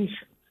grains,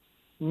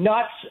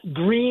 nuts,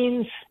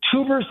 greens,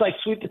 tubers like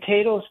sweet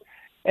potatoes,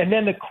 and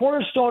then the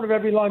cornerstone of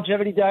every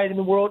longevity diet in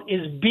the world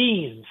is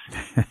beans.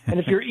 And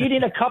if you're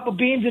eating a cup of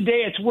beans a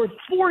day, it's worth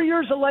 4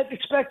 years of life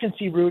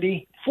expectancy,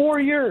 Rudy.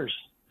 4 years.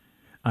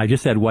 I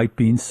just had white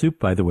bean soup,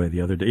 by the way,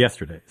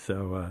 yesterday.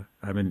 So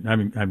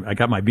I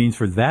got my beans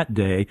for that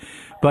day.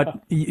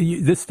 But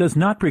this does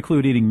not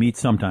preclude eating meat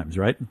sometimes,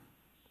 right?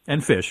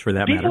 And fish, for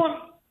that matter.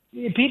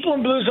 People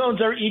in Blue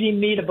Zones are eating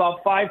meat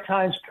about 5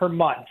 times per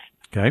month.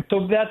 Okay.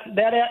 So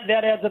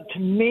that adds up to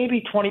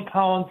maybe 20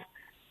 pounds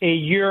a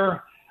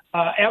year.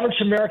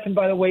 Average American,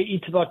 by the way,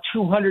 eats about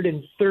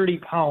 230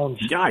 pounds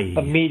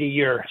of meat a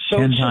year. So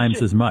 10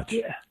 times as much.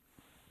 Yeah,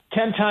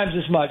 10 times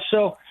as much.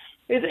 So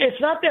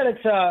it's not that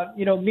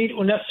it's meat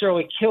will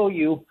necessarily kill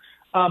you,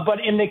 but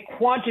in the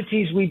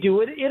quantities we do,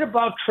 it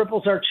about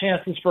triples our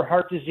chances for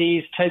heart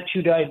disease, type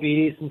 2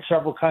 diabetes, and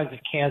several kinds of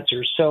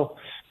cancers. So,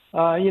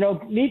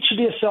 meat should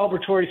be a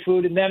celebratory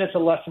food, and then it's a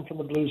lesson from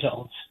the Blue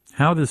Zones.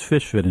 How does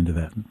fish fit into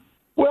that?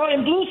 Well,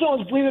 in Blue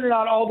Zones, believe it or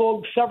not,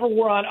 although several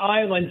were on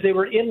islands, they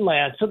were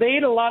inland, so they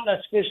ate a lot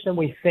less fish than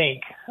we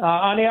think.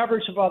 On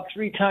average, about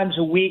 3 times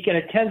a week, and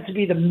it tends to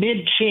be the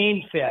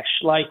mid-chain fish,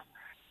 like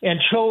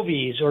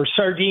anchovies or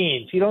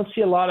sardines. You don't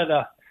see a lot of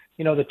the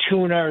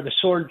tuna or the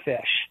swordfish.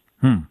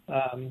 All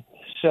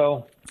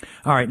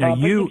right, now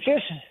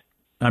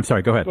I'm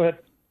sorry, go ahead. Go ahead.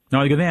 No,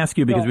 I was going to ask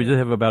you, because we just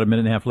have about a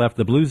minute and a half left,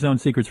 the Blue Zone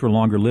Secrets for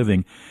Longer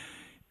Living.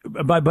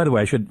 By the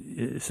way, I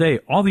should say,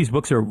 all these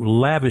books are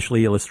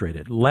lavishly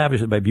illustrated,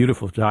 lavish by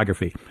beautiful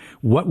photography.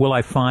 What will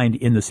I find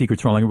in the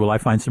Secrets for Longer? Will I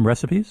find some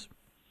recipes?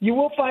 You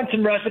will find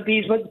some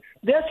recipes, but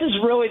this is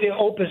really the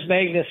opus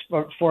magnus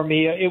for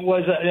me. It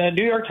was a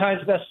New York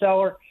Times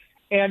bestseller,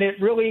 and it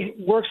really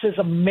works as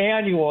a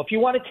manual. If you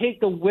want to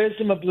take the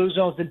wisdom of Blue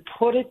Zones and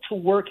put it to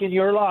work in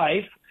your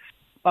life,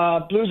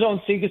 Blue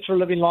Zone Secrets for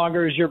Living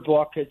Longer is your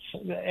book. It's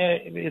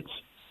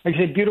like I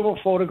say, beautiful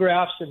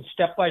photographs and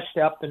step by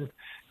step,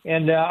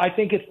 and I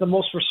think it's the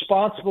most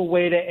responsible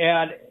way to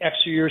add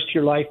extra years to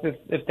your life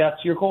if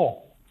that's your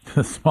goal.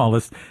 The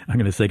smallest, I'm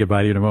going to say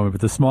goodbye to you in a moment,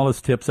 but the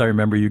smallest tips I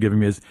remember you giving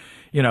me is,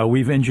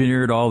 we've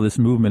engineered all this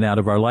movement out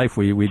of our life.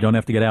 We don't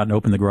have to get out and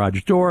open the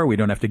garage door. We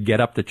don't have to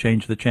get up to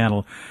change the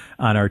channel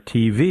on our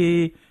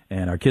TV,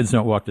 and our kids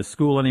don't walk to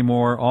school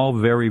anymore. All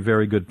very,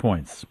 very good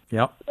points.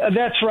 Yep.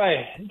 That's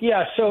right.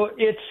 Yeah, so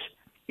it's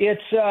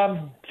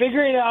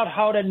figuring out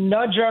how to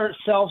nudge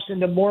ourselves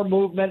into more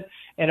movement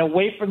and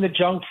away from the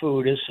junk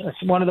food is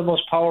one of the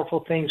most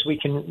powerful things we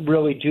can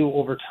really do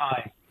over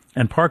time.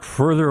 And park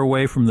further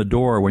away from the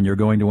door when you're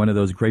going to one of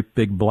those great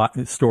big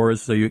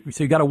stores. So you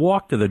got to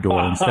walk to the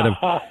door instead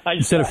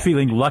of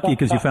feeling lucky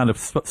because you found a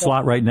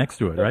slot right next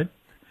to it, right?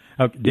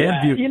 Okay,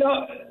 Dan,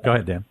 go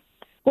ahead, Dan.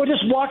 Well,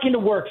 just walking to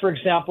work, for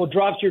example,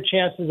 drops your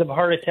chances of a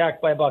heart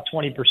attack by about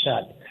 20%.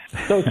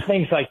 Those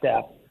things like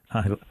that.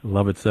 I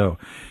love it so.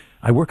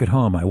 I work at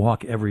home. I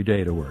walk every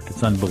day to work.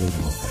 It's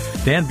unbelievable.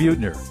 Dan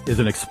Buettner is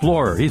an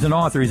explorer. He's an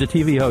author. He's a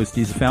TV host.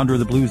 He's the founder of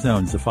the Blue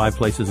Zones, the 5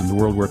 places in the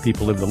world where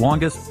people live the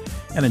longest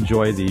and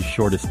enjoy the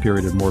shortest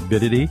period of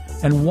morbidity,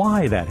 and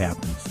why that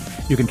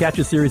happens. You can catch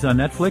a series on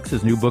Netflix.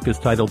 His new book is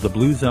titled The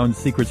Blue Zone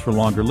Secrets for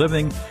Longer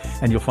Living,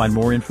 and you'll find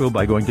more info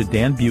by going to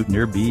Dan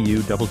Buettner,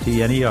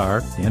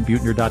 B-U-T-T-N-E-R,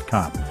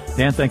 danbuettner.com.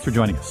 Dan, thanks for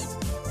joining us.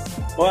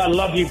 Well, I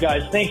love you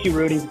guys. Thank you,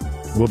 Rudy.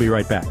 We'll be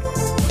right back.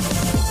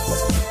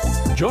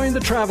 Join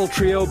the Travel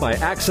Trio by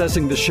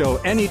accessing the show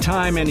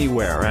anytime,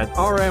 anywhere at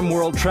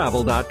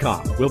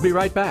RMWorldTravel.com. We'll be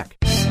right back.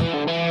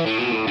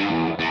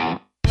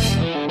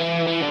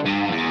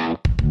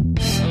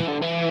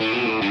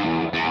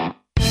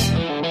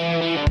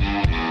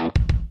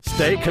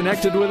 Stay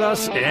connected with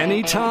us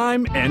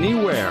anytime,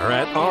 anywhere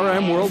at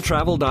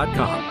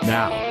RMWorldTravel.com.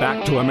 Now,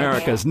 back to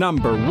America's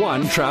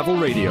 #1 travel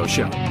radio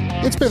show.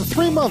 It's been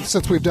 3 months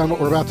since we've done what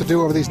we're about to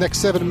do over these next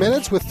 7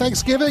 minutes, with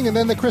Thanksgiving and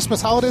then the Christmas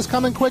holidays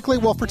coming quickly.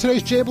 Well, for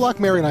today's J-Block,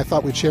 Mary and I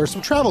thought we'd share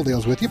some travel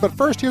deals with you. But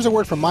first, here's a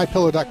word from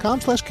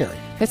MyPillow.com/Carey.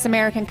 This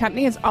American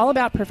company is all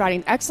about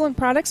providing excellent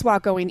products while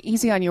going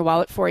easy on your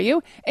wallet for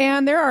you.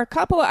 And there are a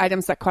couple of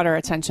items that caught our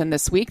attention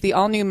this week. The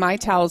all-new My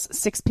Towels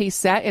 6-piece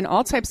set in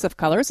all types of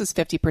colors is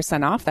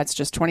 50% off. That's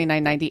just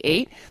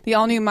 $29.98. The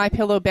all-new My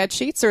Pillow bed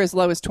sheets are as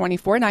low as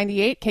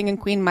 $24.98. King and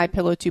Queen My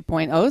Pillow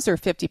 2.0s are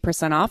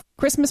 50% off.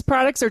 Christmas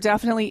products are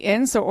definitely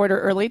in, so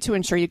order early to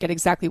ensure you get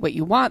exactly what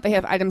you want. They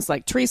have items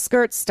like tree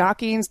skirts,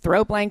 stockings,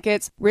 throw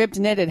blankets, ribbed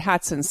knitted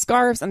hats and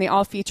scarves, and they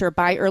all feature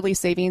buy early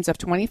savings of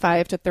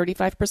 25 to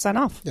 35%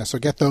 off. Yeah, so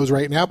get those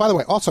right now. By the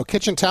way, also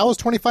kitchen towels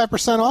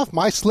 25% off.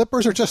 My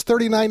slippers are just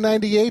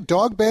 $39.98.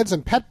 Dog beds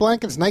and pet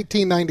blankets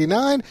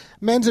 $19.99.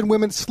 Men's and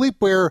women's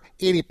sleepwear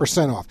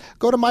 80% off.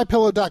 Go to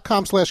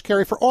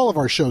mypillow.com/Carey for all of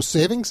our show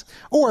savings,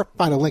 or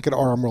find a link at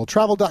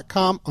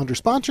rmworldtravel.com under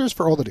sponsors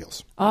for all the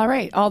deals. All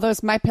right, all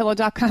those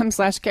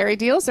mypillow.com/Carey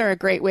deals are a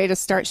great way to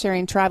start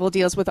sharing travel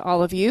deals with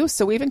all of you.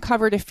 So we even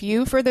covered a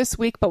few for this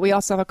week, but we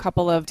also have a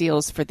couple of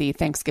deals for the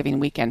Thanksgiving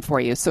weekend for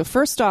you. So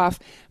first off,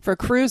 for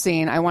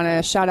cruising, I want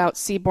to shout out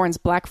Seabourn's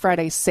Black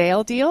Friday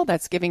sale deal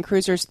that's giving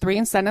cruisers 3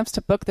 incentives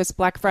to book this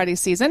Black Friday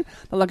season.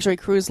 The luxury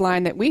cruise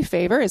line that we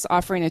favor is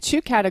offering a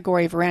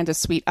 2-category veranda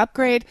suite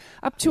upgrade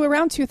up to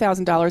around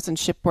 $2,000 in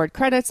shipboard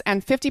credits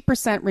and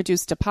 50%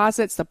 reduced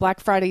deposits. The Black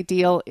Friday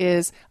deal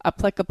is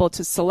applicable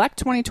to select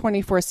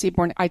 2024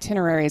 Seabourn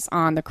itineraries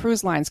on the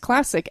cruise line's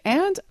classic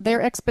and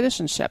their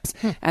expedition ships.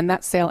 And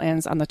that sale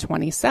ends on the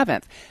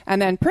 27th.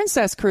 And then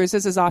Princess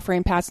Cruises is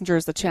offering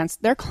passengers the chance,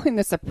 they're calling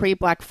this a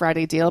pre-Black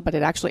Friday deal, but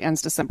it actually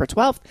ends December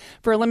 12th.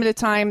 For a limited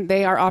time,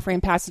 they are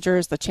offering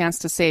passengers the chance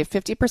to save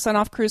 50%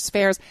 off cruise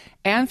fares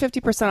and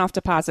 50% off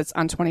deposits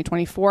on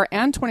 2024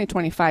 and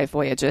 2025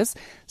 voyages.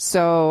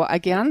 So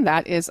again,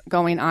 that is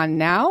going on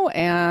now,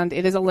 and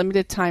it is a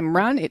limited time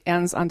run. It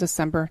ends on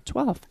December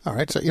 12th. All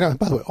right. So,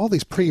 by the way, all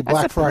these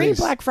pre-Black Fridays. That's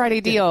a pre-Black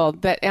Friday deal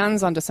that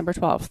ends on December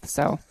 12th.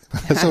 So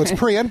so it's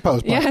pre and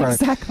post Black Friday. Yeah,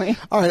 exactly.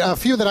 All right. A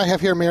few that I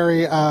have here,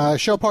 Mary.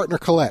 Show partner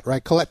Colette,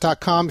 right?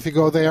 Colette.com. If you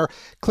go there,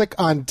 click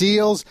on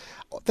deals.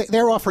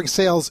 They're offering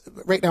sales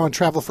right now on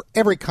travel for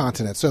every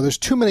continent. So there's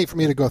too many for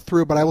me to go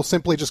through, but I will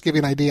simply just give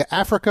you an idea.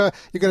 Africa,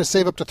 you're going to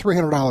save up to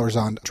 $300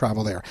 on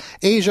travel there.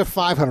 Asia,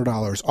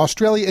 $500.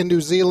 Australia and New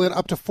Zealand,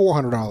 up to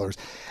 $400.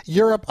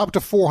 Europe, up to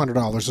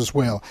 $400 as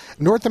well.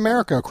 North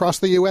America, across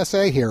the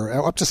USA here,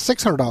 up to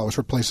 $600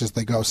 for places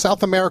they go.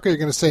 South America, you're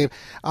going to save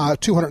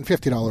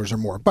 $250 or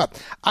more.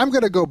 But I'm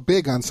going to go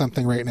big on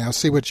something right now.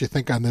 See what you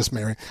think on this,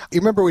 Mary.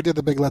 You remember we did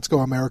the big Let's Go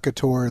America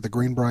tour, the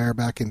Greenbrier,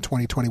 back in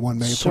 2021,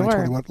 May of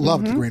 2021?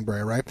 Loved the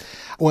Greenbrier, right?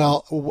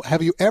 Well,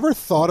 have you ever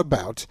thought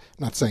about,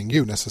 not saying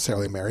you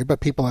necessarily, Mary, but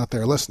people out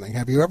there listening,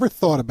 have you ever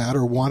thought about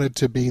or wanted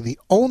to be the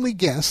only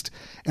guest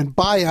and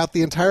buy out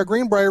the entire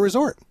Greenbrier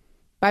resort?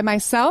 By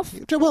myself?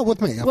 Well, with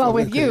me. Well,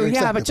 with you, exactly.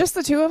 Yeah, but just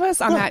the two of us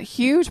on that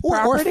huge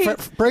property? Or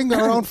bring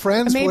our own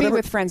friends. Maybe whatever.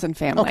 with friends and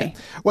family. Okay.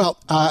 Well,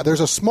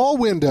 there's a small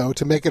window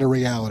to make it a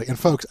reality. And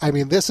folks,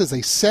 this is a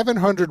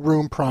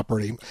 700-room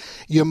property.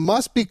 You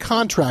must be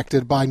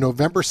contracted by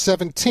November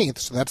 17th.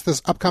 So that's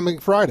this upcoming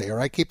Friday, all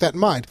right? Keep that in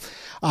mind.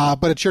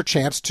 But it's your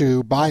chance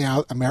to buy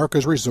out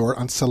America's Resort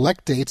on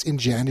select dates in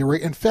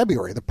January and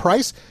February. The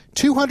price,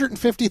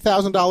 $250,000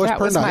 per night. That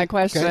was my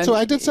question. Okay? So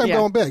I did say I'm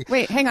going big.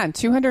 Wait, hang on.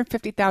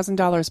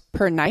 $250,000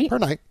 per night? Per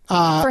night.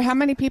 For how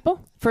many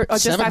people?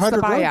 Just that's the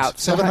buyout.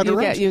 700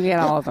 rooms. You get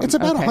all of them. It's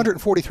about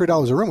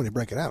 $143 a room when you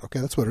break it out. Okay,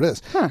 that's what it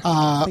is.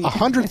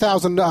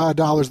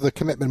 $100,000 of the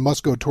commitment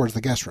must go towards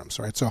the guest rooms,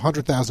 right? So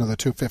 $100,000 of the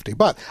 $250.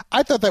 But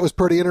I thought that was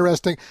pretty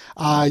interesting.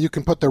 You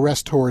can put the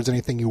rest towards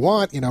anything you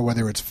want,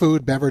 whether it's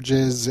food,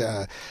 beverages,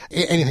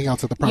 anything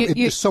else at the property.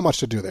 There's so much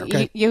to do there,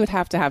 okay? You would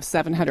have to have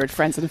 700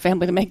 friends and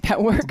family to make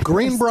that work.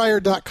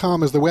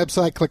 Greenbrier.com is the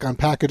website. Click on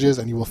packages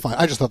and you will find.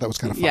 I just thought that was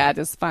kind of fun. Yeah, it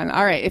is fun.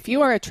 All right. If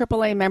you are a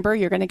AAA member,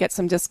 you're going to get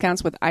some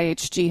discounts with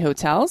IHG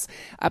Hotels,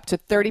 up to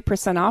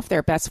 30% off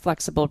their best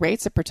flexible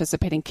rates at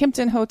participating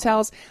Kimpton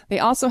hotels. They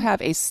also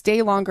have a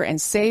stay longer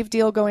and save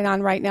deal going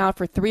on right now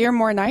for 3 or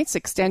more nights.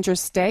 Extend your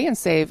stay and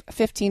save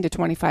 15 to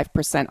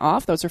 25%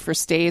 off. Those are for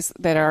stays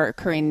that are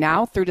occurring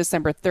now through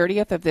December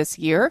 30th of this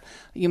year.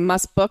 You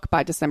must book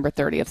by December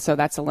 30th, so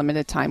that's a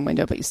limited time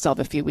window, but you still have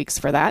a few weeks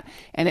for that.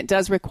 And it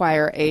does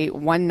require a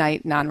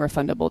one-night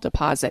non-refundable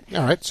deposit.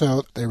 All right,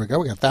 so there we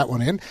go. We got that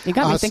one in. You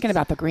got me thinking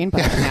about the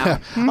Greenbrier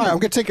now. All right, I'm going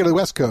to take you to the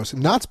West Coast.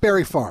 Knott's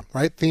Berry Farm,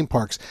 right? Theme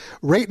parks.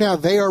 Right now,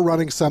 they are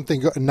running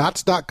something.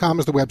 Knotts.com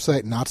is the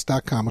website.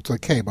 Knotts.com. It's a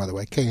K, by the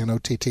way.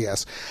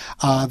 Knotts.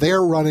 They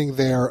are running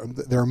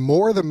their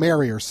More the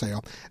Merrier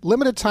sale.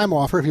 Limited time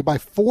offer. If you buy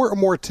 4 or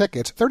more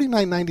tickets,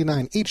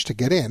 $39.99 each to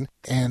get in.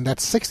 And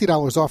that's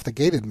 $60 off the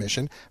gate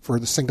admission for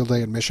the single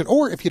day admission.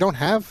 Or if you don't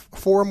have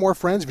 4 or more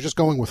friends, if you're just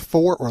going with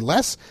 4 or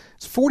less,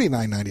 it's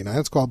 $49.99.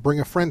 It's called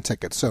Bring a Friend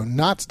ticket. So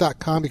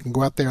Knotts.com, you can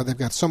go out there. They've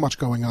got so much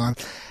going on.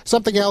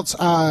 Something else,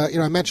 I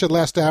mentioned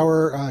last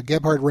hour,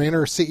 Gebhard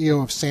Rayner,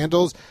 CEO of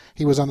Sandals,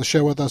 He was on the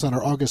show with us on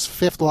our August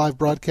 5th live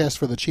broadcast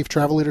for the Chief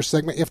Travel Leader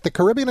segment. If the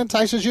Caribbean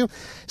entices you,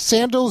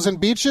 sandals and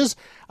beaches,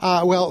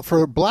 well,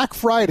 for Black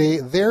Friday,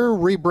 they're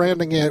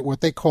rebranding it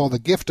what they call the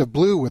Gift of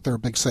Blue with their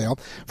big sale.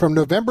 From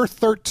November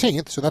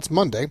 13th, so that's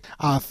Monday,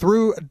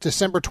 through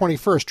December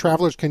 21st,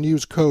 travelers can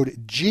use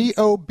code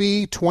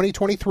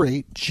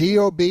GOB2023,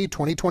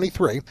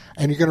 GOB2023,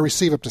 and you're going to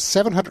receive up to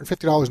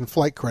 $750 in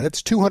flight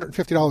credits,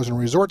 $250 in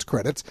resorts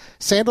credits.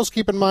 Sandals,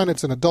 keep in mind,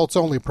 it's an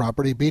adults-only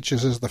property.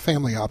 Beaches is the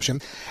family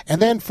option.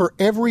 And then for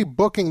every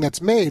booking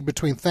that's made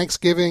between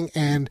Thanksgiving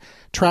and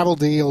Travel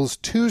Deals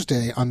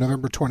Tuesday on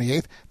November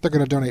 28th, they're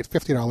going to donate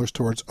 $50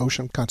 towards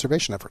ocean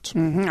conservation efforts.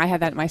 Mm-hmm. I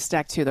had that in my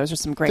stack, too. Those are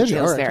some great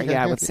deals there,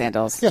 with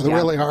sandals. Yeah, they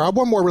really are.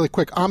 One more really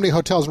quick. Omni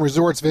Hotels and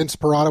Resorts, Vince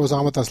Parada was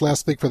on with us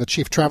last week for the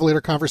Chief Travel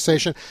Leader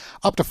conversation.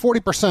 Up to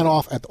 40%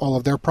 off at all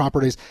of their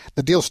properties.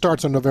 The deal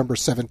starts on November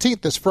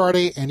 17th, this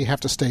Friday, and you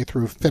have to stay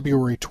through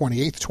February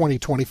 28th,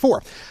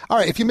 2024. All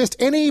right, if you missed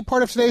any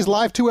part of today's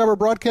live 2-hour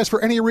broadcast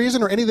for any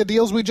reason or any of the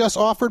deals we just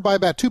offered by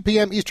about 2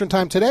 p.m. Eastern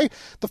Time today,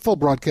 the full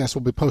broadcast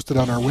will be posted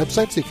on our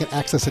website, so you can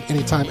access it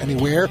anytime,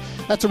 anywhere.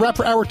 That's a wrap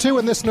for Hour 2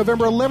 in this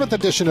November 11th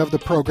edition of the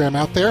program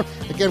out there.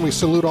 Again, we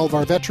salute all of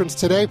our veterans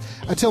today.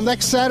 Until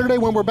next Saturday,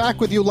 when we're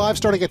back with you live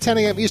starting at 10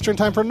 a.m. Eastern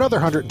Time for another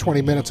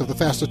 120 minutes of the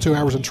fastest 2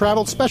 hours in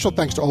travel. Special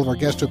thanks to all of our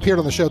guests who appeared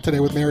on the show today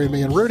with Mary and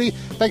me and Rudy.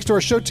 Thanks to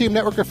our show team,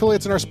 network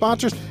affiliates, and our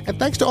sponsors. And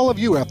thanks to all of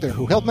you out there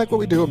who help make what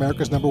we do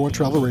America's #1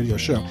 travel radio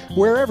show.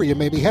 Wherever you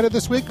may be headed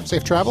this week,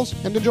 safe travels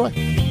and enjoy.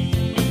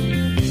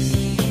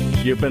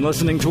 You've been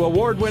listening to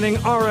award-winning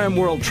RM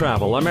World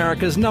Travel,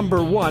 America's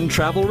 #1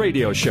 travel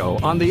radio show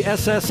on the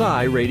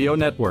SSI Radio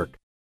Network.